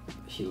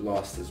he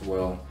lost as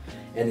well.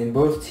 And in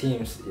both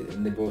teams,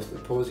 in both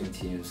opposing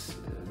teams,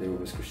 there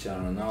was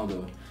Cristiano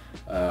Ronaldo.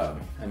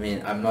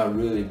 I'm not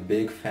really a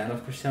big fan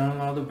of Cristiano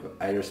Ronaldo, but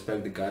I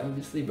respect the guy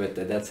obviously, but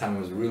at that time I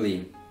was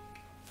really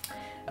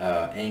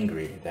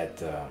angry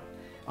that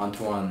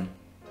Antoine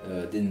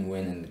didn't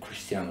win and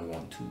Cristiano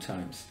won 2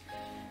 times.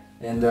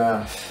 And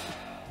I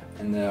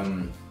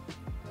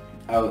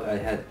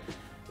had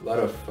a lot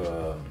of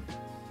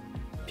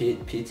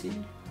pity,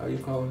 how you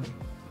call it,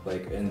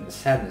 and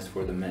sadness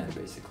for the man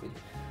basically.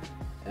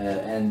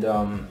 And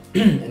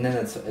then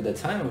at that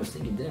time I was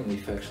thinking, damn,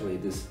 if actually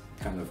this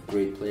kind of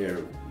great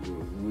player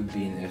would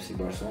be in FC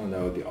Barcelona,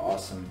 that would be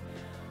awesome,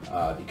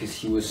 because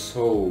he was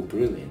so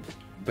brilliant.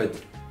 But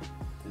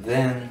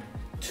then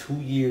 2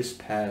 years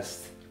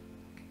passed,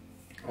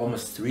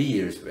 almost 3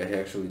 years, but he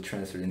actually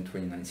transferred in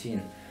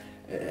 2019.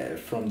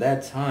 From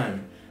that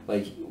time,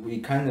 we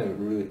kind of a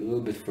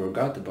little bit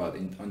forgot about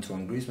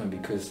Antoine Griezmann,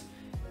 because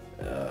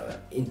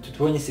in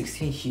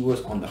 2016 he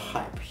was on the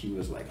hype. He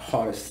was like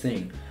hottest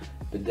thing,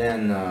 but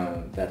then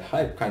that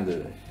hype kind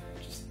of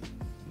just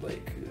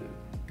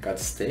got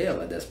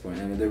stale at this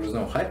point. There was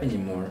no hype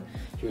anymore.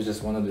 He was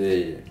just one of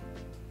the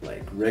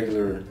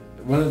regular,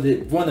 one of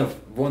the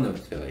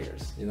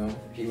players, you know.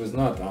 He was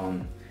not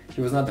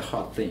the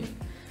hot thing,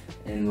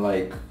 and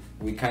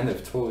we kind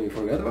of totally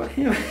forgot about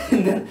him.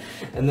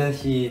 and then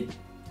he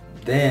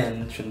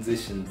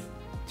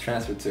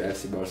transferred to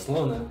FC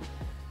Barcelona,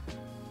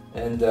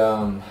 and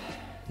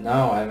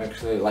now I'm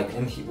actually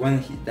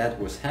when that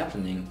was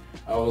happening,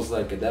 I was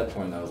at that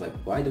point I was like,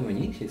 why do we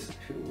need this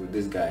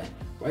guy?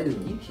 Why do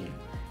we need him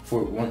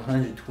for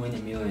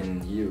 120 million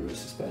euros,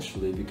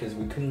 especially because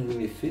we couldn't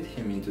really fit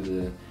him into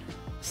the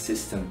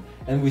system,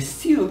 and we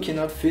still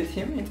cannot fit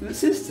him into the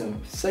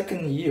system.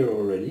 2nd year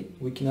already,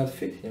 we cannot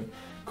fit him.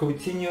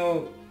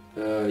 Coutinho,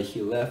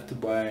 he left to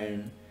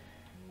Bayern.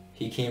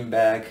 He came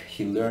back,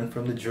 he learned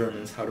from the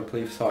Germans how to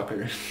play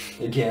soccer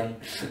again,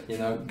 you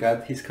know,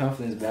 got his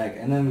confidence back,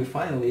 and then we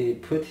finally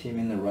put him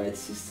in the right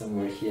system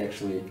where he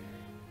actually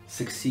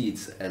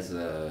succeeds as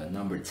a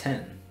number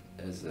 10,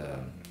 as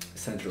a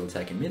central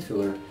attacking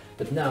midfielder.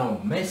 But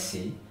now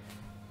Messi,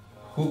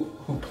 who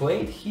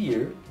played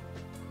here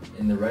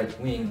in the right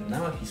wing,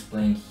 now he's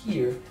playing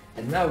here,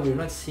 and now we're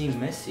not seeing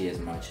Messi as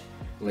much.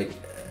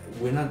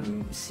 We're not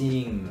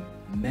seeing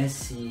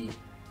Messi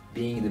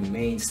being the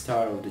main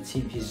star of the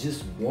team. He's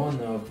just one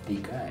of the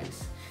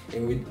guys.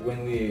 And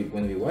when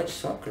we watch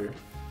soccer,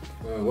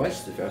 when we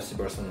watch the FC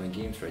Barcelona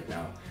games right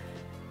now,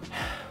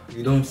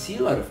 you don't see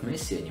a lot of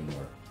Messi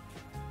anymore.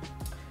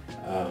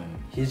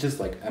 He's just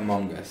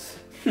among us,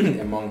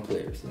 among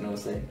players, you know what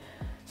I'm saying?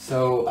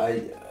 So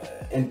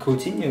and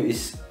Coutinho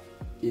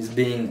is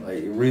being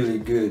really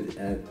good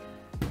at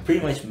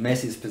pretty much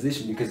Messi's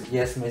position, because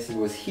yes, Messi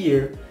was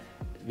here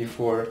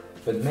before,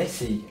 but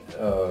Messi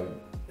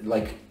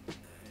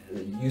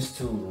used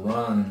to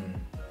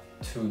run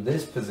to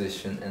this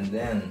position and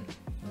then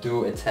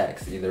do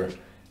attacks, either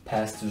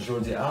pass to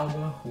Jordi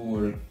Alba, who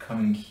were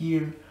coming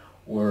here,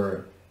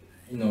 or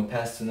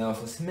pass to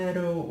Nelson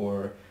Semedo,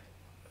 or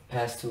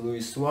pass to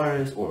Luis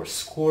Suarez, or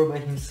score by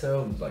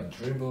himself,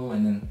 dribble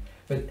and then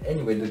But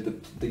anyway,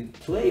 the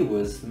play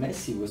was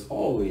Messi was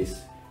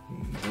always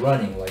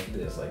running like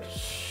this, like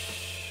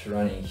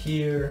running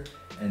here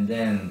and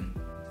then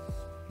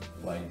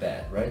like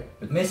that, right?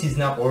 But Messi's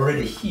now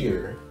already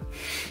here.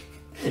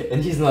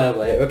 And he's not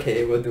like,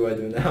 okay, what do I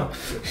do now?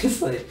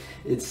 It's like,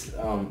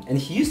 and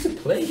he used to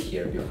play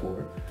here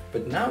before,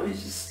 but now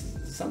it's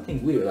just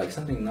something weird, like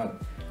something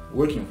not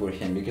working for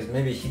him, because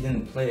maybe he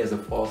didn't play as a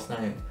false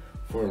nine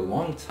for a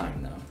long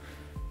time now.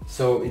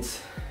 So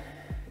it's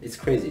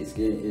crazy.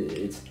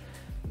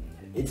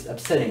 It's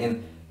upsetting,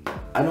 and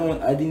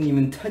I didn't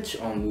even touch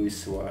on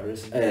Luis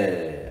Suarez,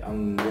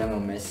 on Lionel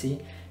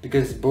Messi,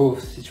 because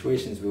both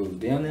situations with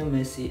Lionel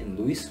Messi and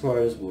Luis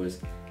Suarez was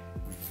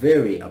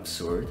very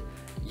absurd.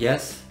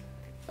 Yes,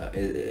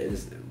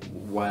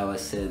 while I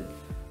said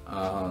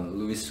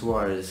Luis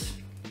Suarez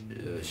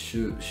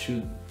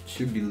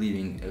should be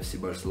leaving FC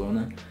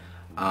Barcelona,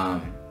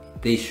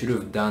 they should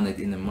have done it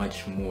in a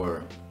much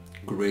more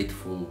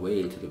grateful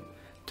way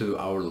to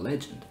our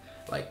legend,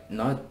 like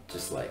not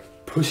just like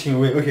pushing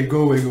away, okay,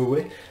 go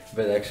away,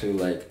 but actually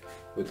like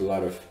with a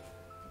lot of,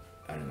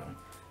 I don't know,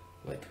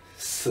 like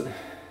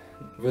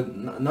with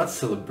not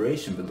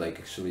celebration, but like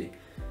actually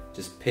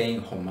just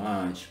paying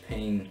homage,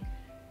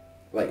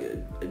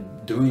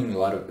 doing a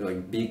lot of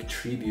like big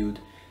tribute,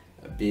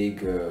 a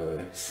big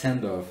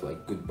send-off,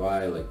 like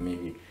goodbye, like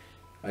maybe,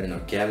 I don't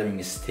know, gathering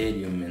a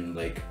stadium and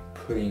like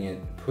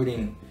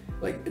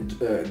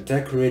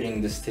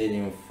decorating the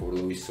stadium for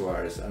Luis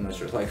Suarez. I'm not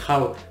sure like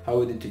how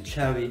we did to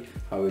Xavi,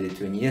 how we did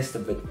to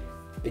Iniesta, but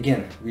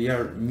again, we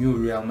are new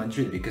Real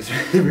Madrid, because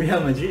Real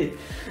Madrid,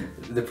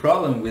 the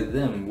problem with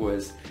them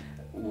was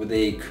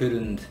they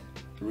couldn't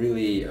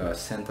really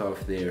send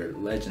off their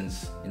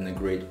legends in a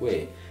great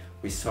way.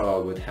 We saw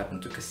what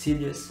happened to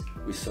Casillas,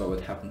 we saw what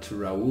happened to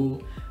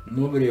Raúl.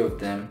 Nobody of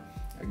them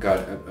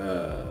got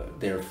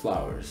their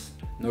flowers.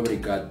 Nobody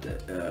got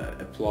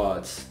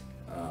applause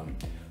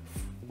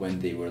when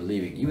they were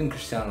leaving. Even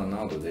Cristiano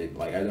Ronaldo,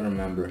 I don't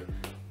remember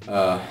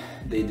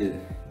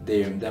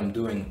them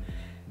doing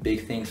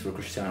big things for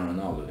Cristiano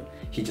Ronaldo.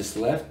 He just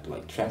left,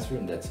 like transfer,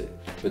 and that's it.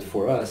 But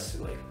for us,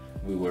 like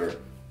we were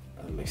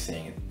like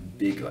saying it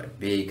big,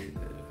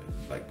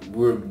 like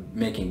we're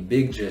making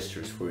big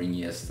gestures for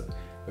Iniesta.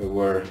 We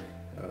were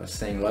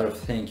saying a lot of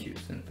thank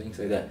yous and things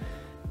like that.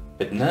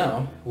 But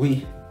now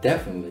we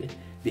definitely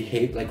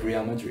behave like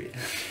Real Madrid.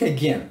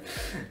 Again,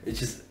 it's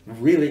just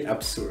really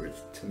absurd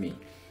to me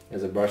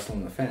as a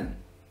Barcelona fan.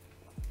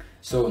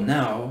 So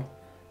now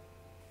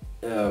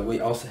we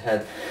also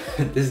had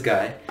this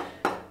guy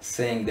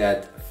saying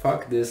that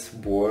fuck this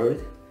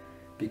board,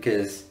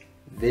 because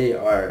they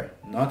are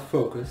not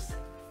focused,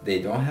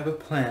 they don't have a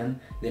plan,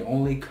 they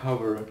only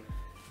cover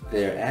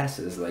their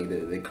asses, like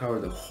they cover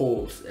the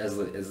holes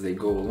as they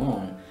go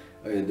along.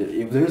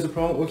 If there's a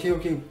problem,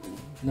 okay,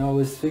 now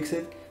let's fix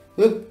it.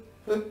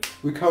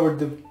 We covered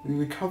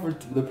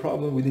the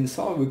problem, we didn't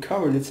solve it, we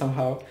covered it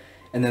somehow,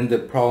 and then the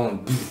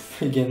problem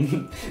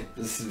again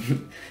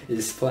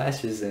it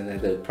splashes, and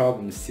the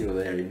problem is still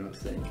there, you know what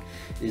I'm saying?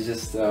 It's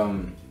just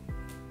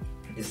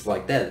it's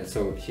like that. And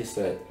so he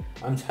said,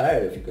 I'm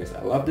tired of you guys,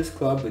 I love this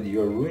club, but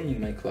you're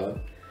ruining my club,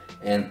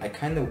 and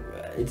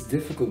it's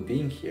difficult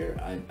being here.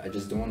 I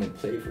just don't want to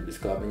play for this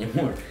club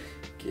anymore.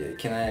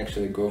 Can I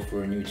actually go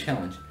for a new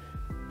challenge?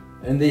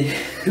 And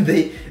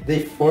they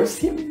forced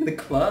him in the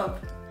club.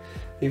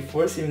 I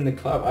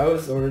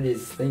was already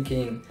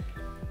thinking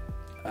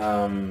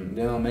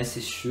Lionel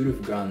Messi should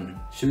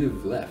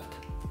have left.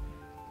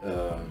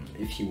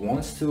 If he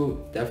wants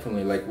to,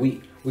 definitely. Like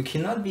we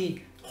cannot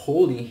be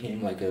holding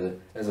him like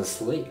as a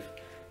slave.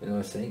 You know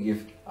what I'm saying?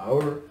 If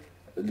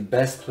the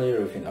best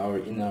player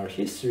in our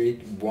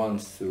history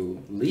wants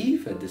to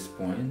leave at this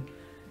point,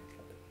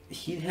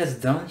 he has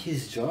done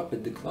his job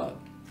at the club.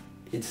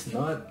 It's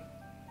not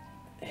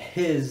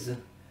his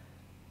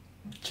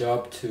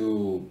job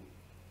to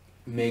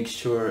make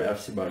sure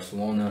FC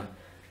Barcelona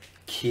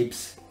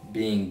keeps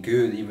being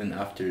good even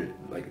after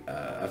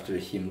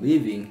him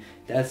leaving.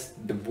 That's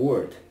the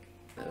board's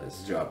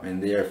job,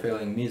 and they are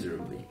failing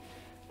miserably.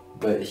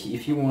 But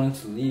if he wanted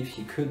to leave,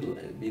 he could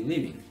be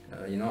leaving.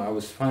 You know, I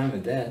was fine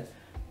with that.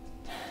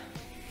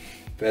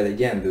 But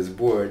again, this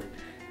board,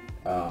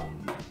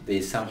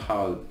 they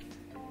somehow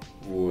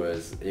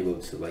was able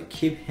to like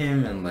keep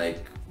him and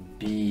like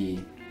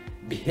be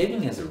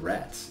behaving as a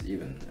rats,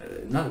 even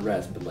not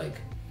rats, but like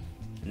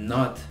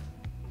not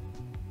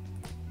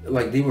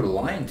like they were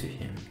lying to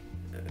him.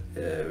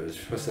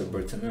 Jose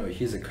Bartomeu,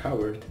 he's a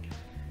coward,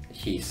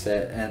 he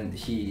said, and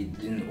he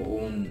didn't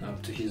own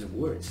up to his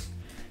words.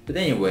 But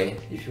anyway,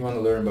 if you want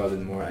to learn about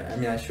it more, I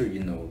mean, I'm sure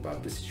you know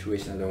about the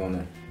situation. I don't want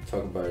to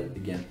talk about it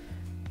again.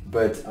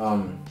 But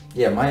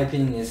yeah, my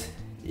opinion is,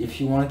 if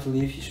he wanted to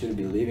leave, he should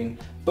be leaving.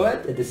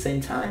 But at the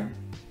same time,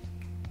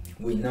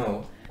 we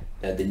know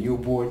that the new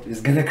board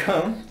is gonna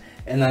come,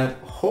 and I'm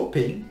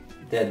hoping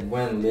that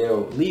when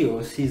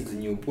Leo sees the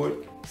new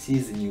board,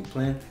 sees the new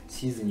plan,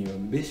 sees the new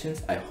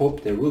ambitions, I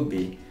hope there will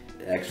be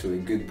actually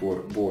a good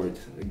board,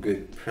 a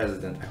good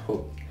president. I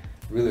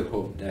really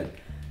hope that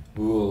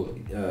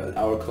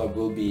our club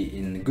will be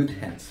in good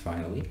hands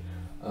finally.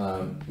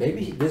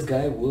 Maybe this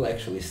guy will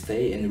actually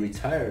stay and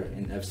retire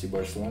in FC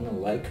Barcelona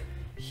like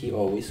he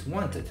always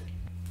wanted.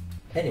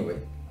 Anyway,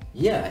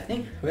 yeah, I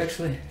think we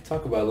actually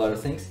talk about a lot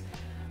of things,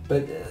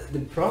 but the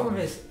problem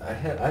is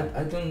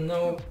I don't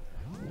know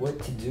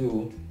what to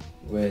do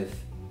with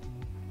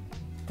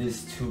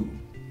these two.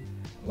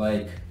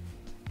 Like,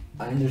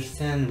 I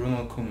understand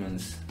Ronald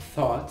Koeman's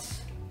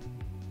thoughts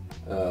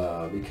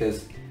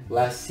because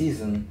last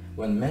season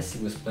when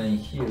Messi was playing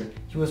here,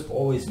 he was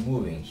always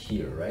moving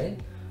here, right?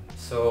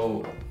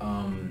 So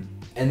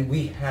and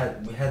we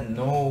had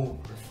no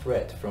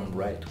threat from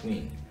right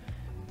wing.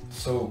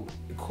 So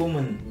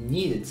Koeman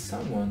needed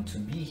someone to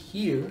be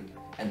here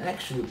and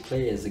actually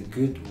play as a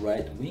good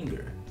right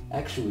winger,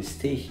 actually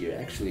stay here,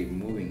 actually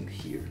moving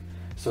here,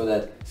 so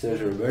that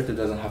Sergio Roberto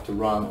doesn't have to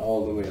run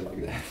all the way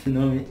like that, you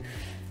know what I mean?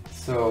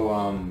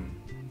 So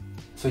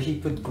so he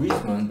put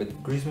Griezmann,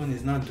 but Griezmann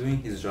is not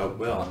doing his job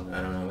well, and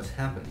I don't know what's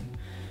happening.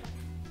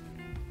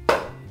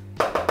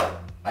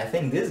 I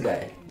think this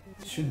guy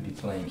should be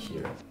playing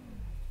here.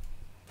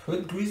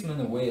 Put Griezmann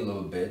away a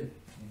little bit,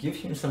 give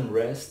him some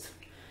rest,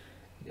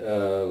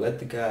 let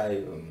the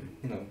guy,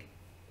 you know,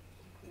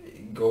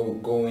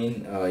 go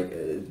in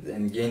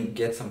and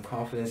get some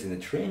confidence in the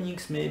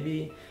trainings,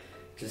 maybe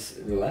just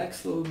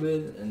relax a little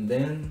bit, and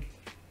then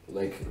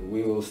like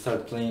we will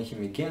start playing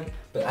him again.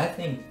 But I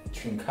think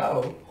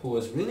Trincao, who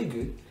was really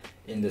good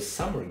in the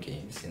summer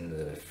games, in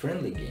the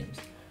friendly games,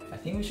 I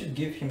think we should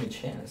give him a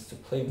chance to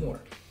play more.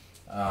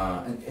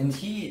 And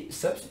he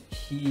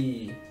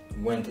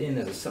went in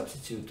as a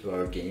substitute to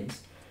our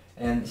games,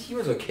 and he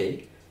was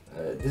okay.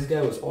 This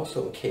guy was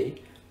also okay,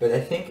 but I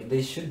think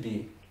they should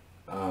be.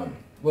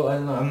 Well, I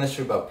don't know. I'm not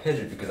sure about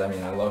Pedri, because I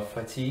mean I love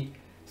Fatih,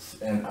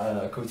 and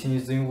Coutinho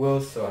is doing well,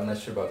 so I'm not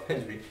sure about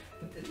Pedri.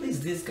 But at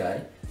least this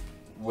guy,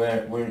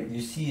 where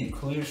you see a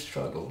clear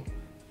struggle,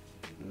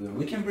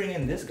 we can bring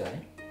in this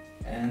guy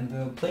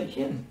and play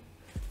him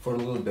for a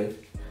little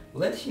bit.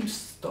 Let him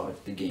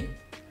start the game.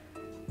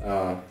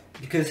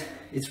 Because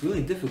it's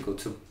really difficult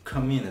to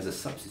come in as a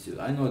substitute.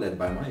 I know that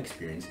by my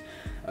experience.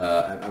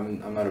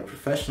 I'm not a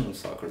professional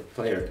soccer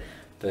player,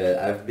 but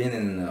I've been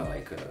in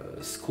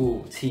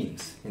school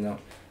teams, you know,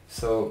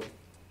 so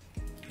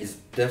it's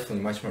definitely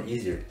much more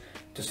easier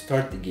to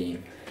start the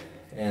game,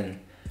 and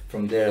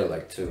from there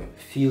like to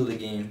feel the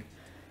game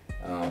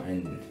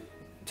and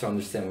to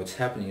understand what's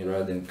happening,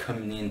 rather than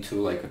coming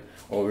into like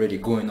already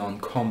going on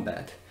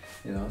combat,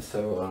 you know.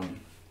 So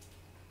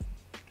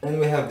and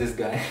we have this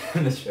guy.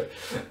 I'm not sure.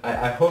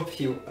 I hope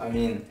he will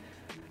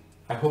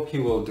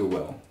do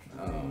well.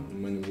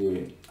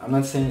 I'm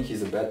not saying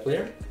he's a bad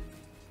player.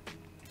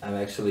 I'm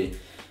actually,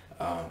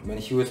 when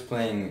he was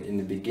playing in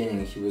the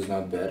beginning, he was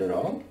not bad at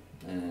all,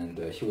 and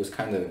he was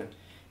kind of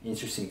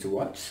interesting to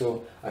watch.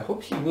 So I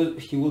hope he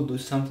will do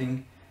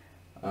something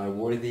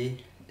worthy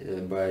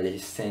by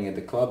staying at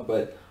the club.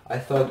 But I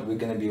thought we're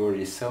gonna be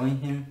already selling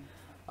him.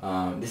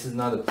 This is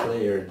not a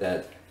player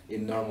that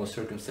in normal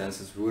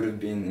circumstances would have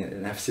been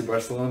in FC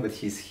Barcelona, but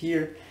he's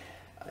here,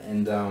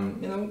 and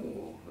you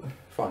know,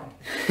 fine.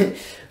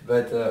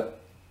 But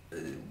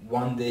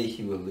one day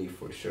he will leave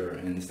for sure,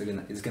 and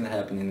it's gonna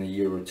happen in a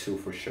year or two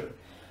for sure.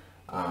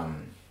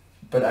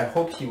 But I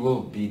hope he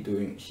will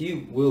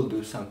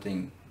do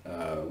something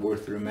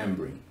worth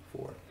remembering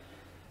for.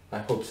 I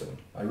hope so.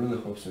 I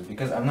really hope so,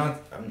 because I'm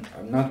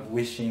not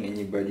wishing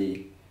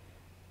anybody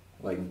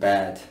like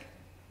bad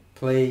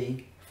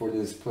play for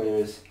these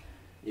players.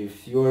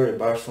 If you're a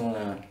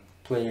Barcelona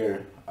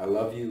player, I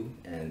love you,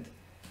 and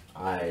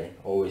I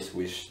always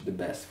wish the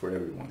best for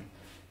everyone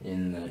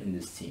in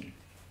this team.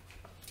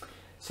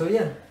 So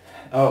yeah.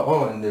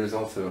 Oh, and there's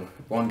also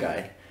one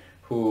guy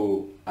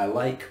who I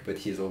like, but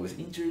he's always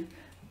injured.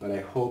 But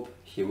I hope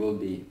he will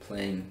be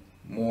playing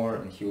more,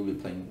 and he will be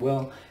playing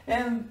well.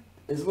 And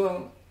as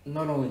well,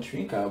 not only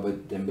Trincao,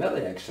 but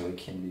Dembele actually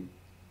can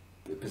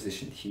be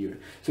positioned here.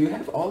 So you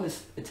have all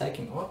these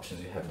attacking options.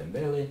 You have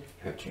Dembele, you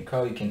have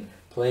Trincao. You can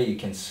play. You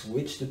can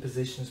switch the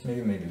positions.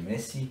 Maybe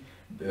Messi.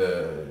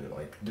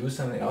 Like do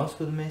something else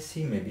with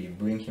Messi. Maybe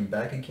bring him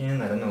back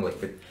again. I don't know. Like,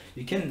 but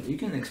you can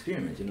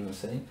experiment. You know what I'm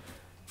saying?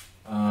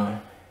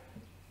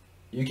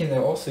 You can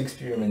also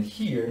experiment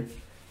here.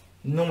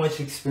 Not much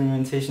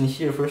experimentation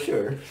here for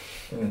sure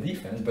in the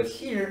defense, but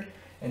here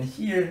and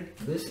here,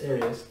 this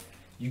areas,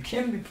 you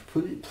can be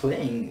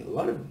playing a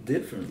lot of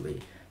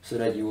differently, so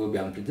that you will be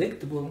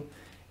unpredictable,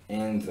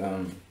 and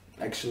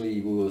actually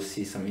we will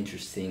see some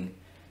interesting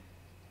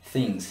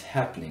things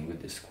happening with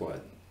this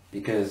squad,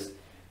 because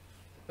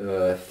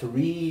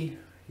 3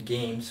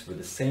 games with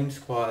the same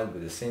squad,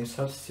 with the same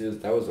substitutes,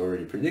 that was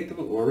already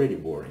predictable, already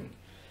boring.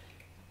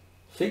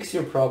 Fix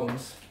your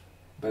problems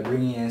by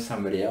bringing in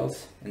somebody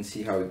else and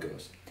see how it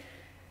goes.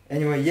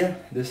 Anyway, yeah,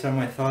 these are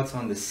my thoughts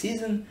on the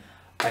season.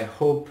 I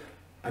hope,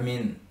 I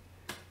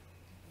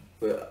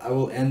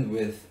will end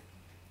with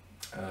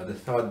the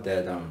thought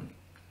that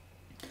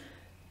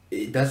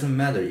it doesn't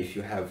matter if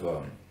you have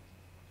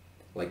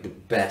like the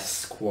best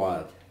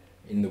squad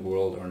in the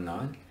world or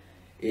not.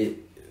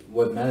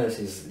 what matters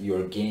is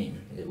your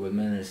game. What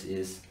matters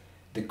is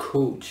the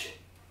coach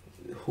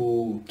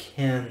who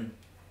can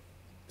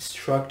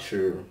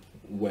structure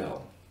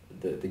well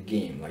the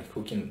game, like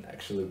who can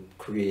actually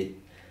create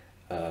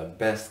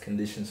best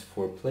conditions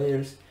for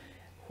players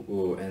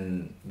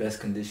and best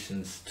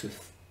conditions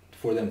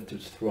for them to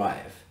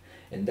thrive.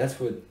 And that's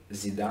what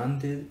Zidane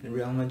did in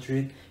Real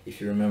Madrid. If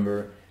you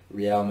remember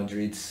Real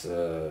Madrid's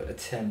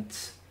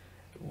attempts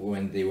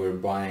when they were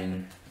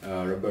buying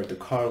Roberto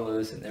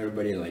Carlos and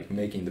everybody, like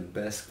making the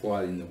best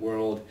squad in the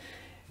world,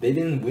 they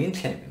didn't win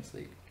Champions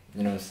League,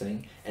 you know what I'm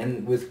saying?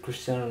 And with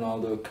Cristiano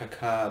Ronaldo,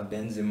 Kaká,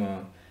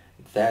 Benzema,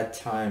 that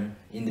time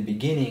in the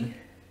beginning,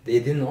 they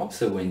didn't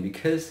also win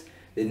because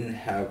they didn't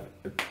have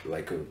a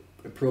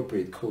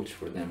appropriate coach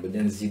for them. But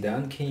then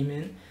Zidane came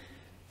in,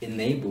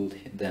 enabled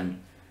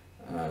them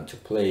to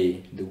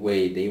play the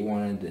way they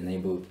wanted,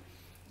 enabled,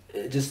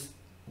 just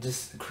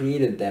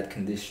created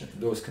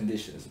those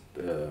conditions,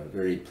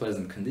 very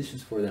pleasant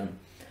conditions for them,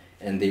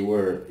 and they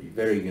were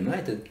very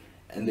united,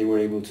 and they were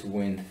able to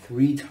win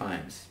 3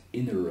 times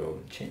in a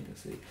row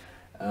Champions League.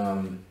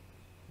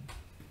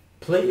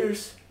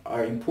 Players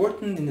are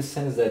important in the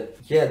sense that,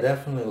 yeah,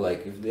 definitely,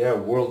 like if they are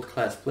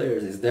world-class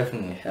players, it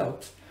definitely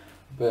helps,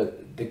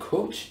 but the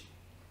coach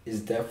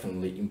is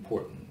definitely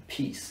important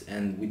piece.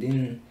 And we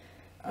didn't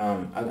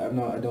I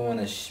don't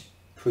want to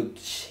put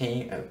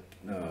shade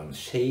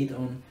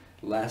on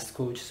last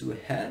coaches we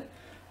had,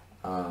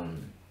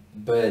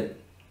 but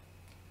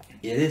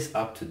it is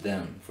up to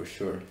them for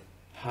sure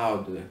how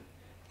the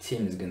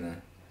team is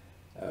gonna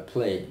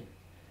play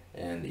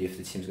and if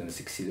the team's gonna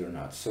succeed or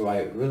not. So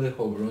I really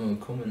hope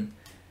Ronald Koeman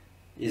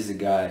is the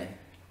guy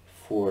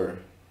for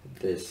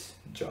this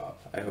job.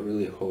 I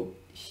really hope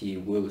he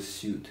will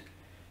suit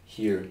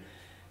here.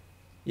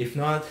 If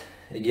not,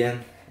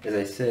 again, as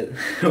I said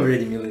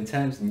already a million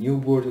times, new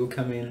board will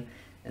come in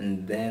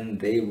and then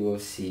they will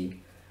see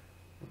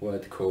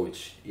what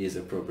coach is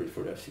appropriate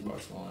for FC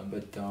Barcelona.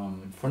 But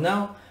for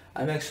now,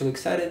 I'm actually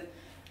excited.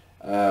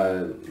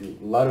 A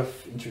lot of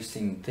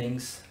interesting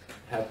things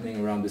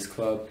happening around this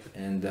club,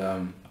 and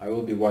I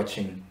will be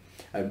watching.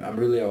 I'm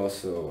really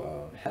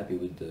also happy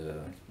with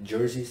the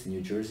jerseys, the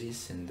new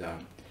jerseys, and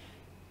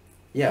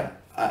yeah,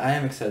 I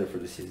am excited for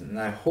the season, and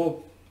I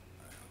hope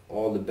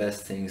all the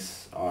best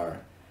things are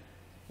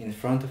in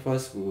front of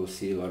us. We will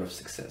see a lot of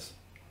success.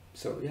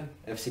 So yeah,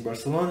 FC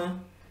Barcelona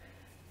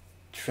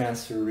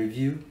transfer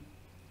review.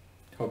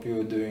 Hope you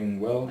are doing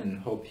well and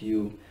hope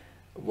you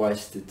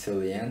watched it till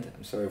the end.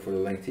 I'm sorry for the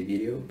lengthy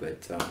video,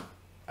 but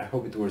I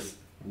hope it was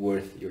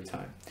worth your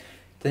time.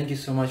 Thank you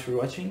so much for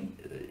watching.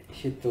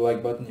 Hit the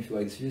like button if you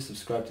like this video,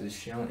 subscribe to this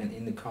channel, and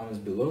in the comments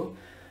below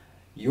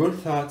your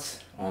thoughts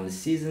on the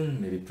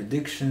season, maybe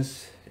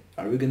predictions.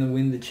 Are we gonna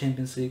win the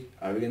Champions League?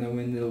 Are we gonna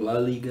win the La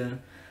Liga?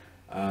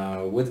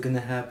 What's gonna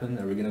happen?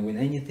 Are we gonna win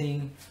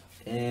anything?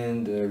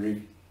 And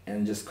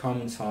just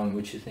comments on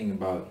what you think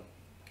about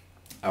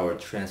our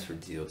transfer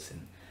deals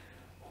and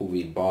who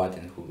we bought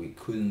and who we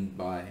couldn't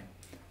buy,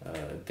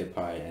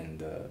 Depay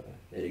and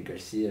Eric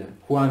Garcia,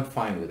 who I'm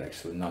fine with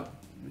actually not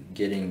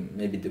getting.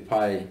 Maybe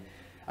Depay,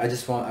 I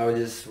just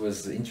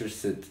was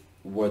interested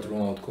what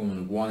Ronald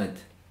Koeman wanted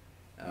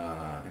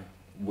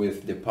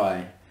with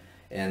Depay,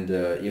 and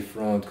if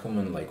Ronald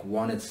Koeman like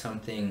wanted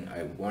something,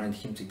 I wanted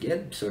him to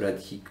get so that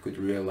he could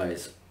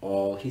realize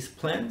all his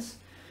plans.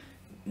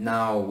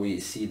 Now we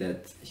see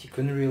that he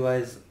couldn't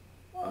realize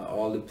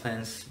all the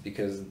plans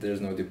because there's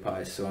no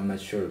Depay, so I'm not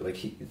sure,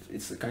 like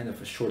it's a kind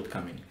of a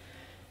shortcoming.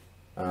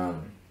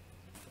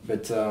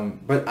 But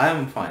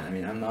I'm fine. I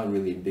mean, I'm not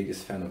really the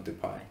biggest fan of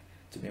Depay,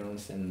 to be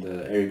honest. And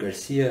Eric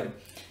Garcia,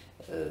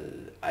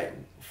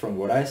 from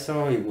what I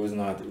saw, it was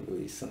not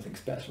really something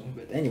special.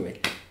 But anyway,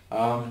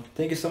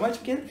 thank you so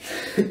much again.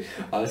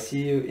 I'll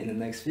see you in the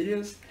next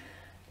videos,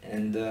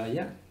 and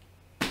yeah,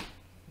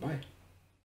 bye.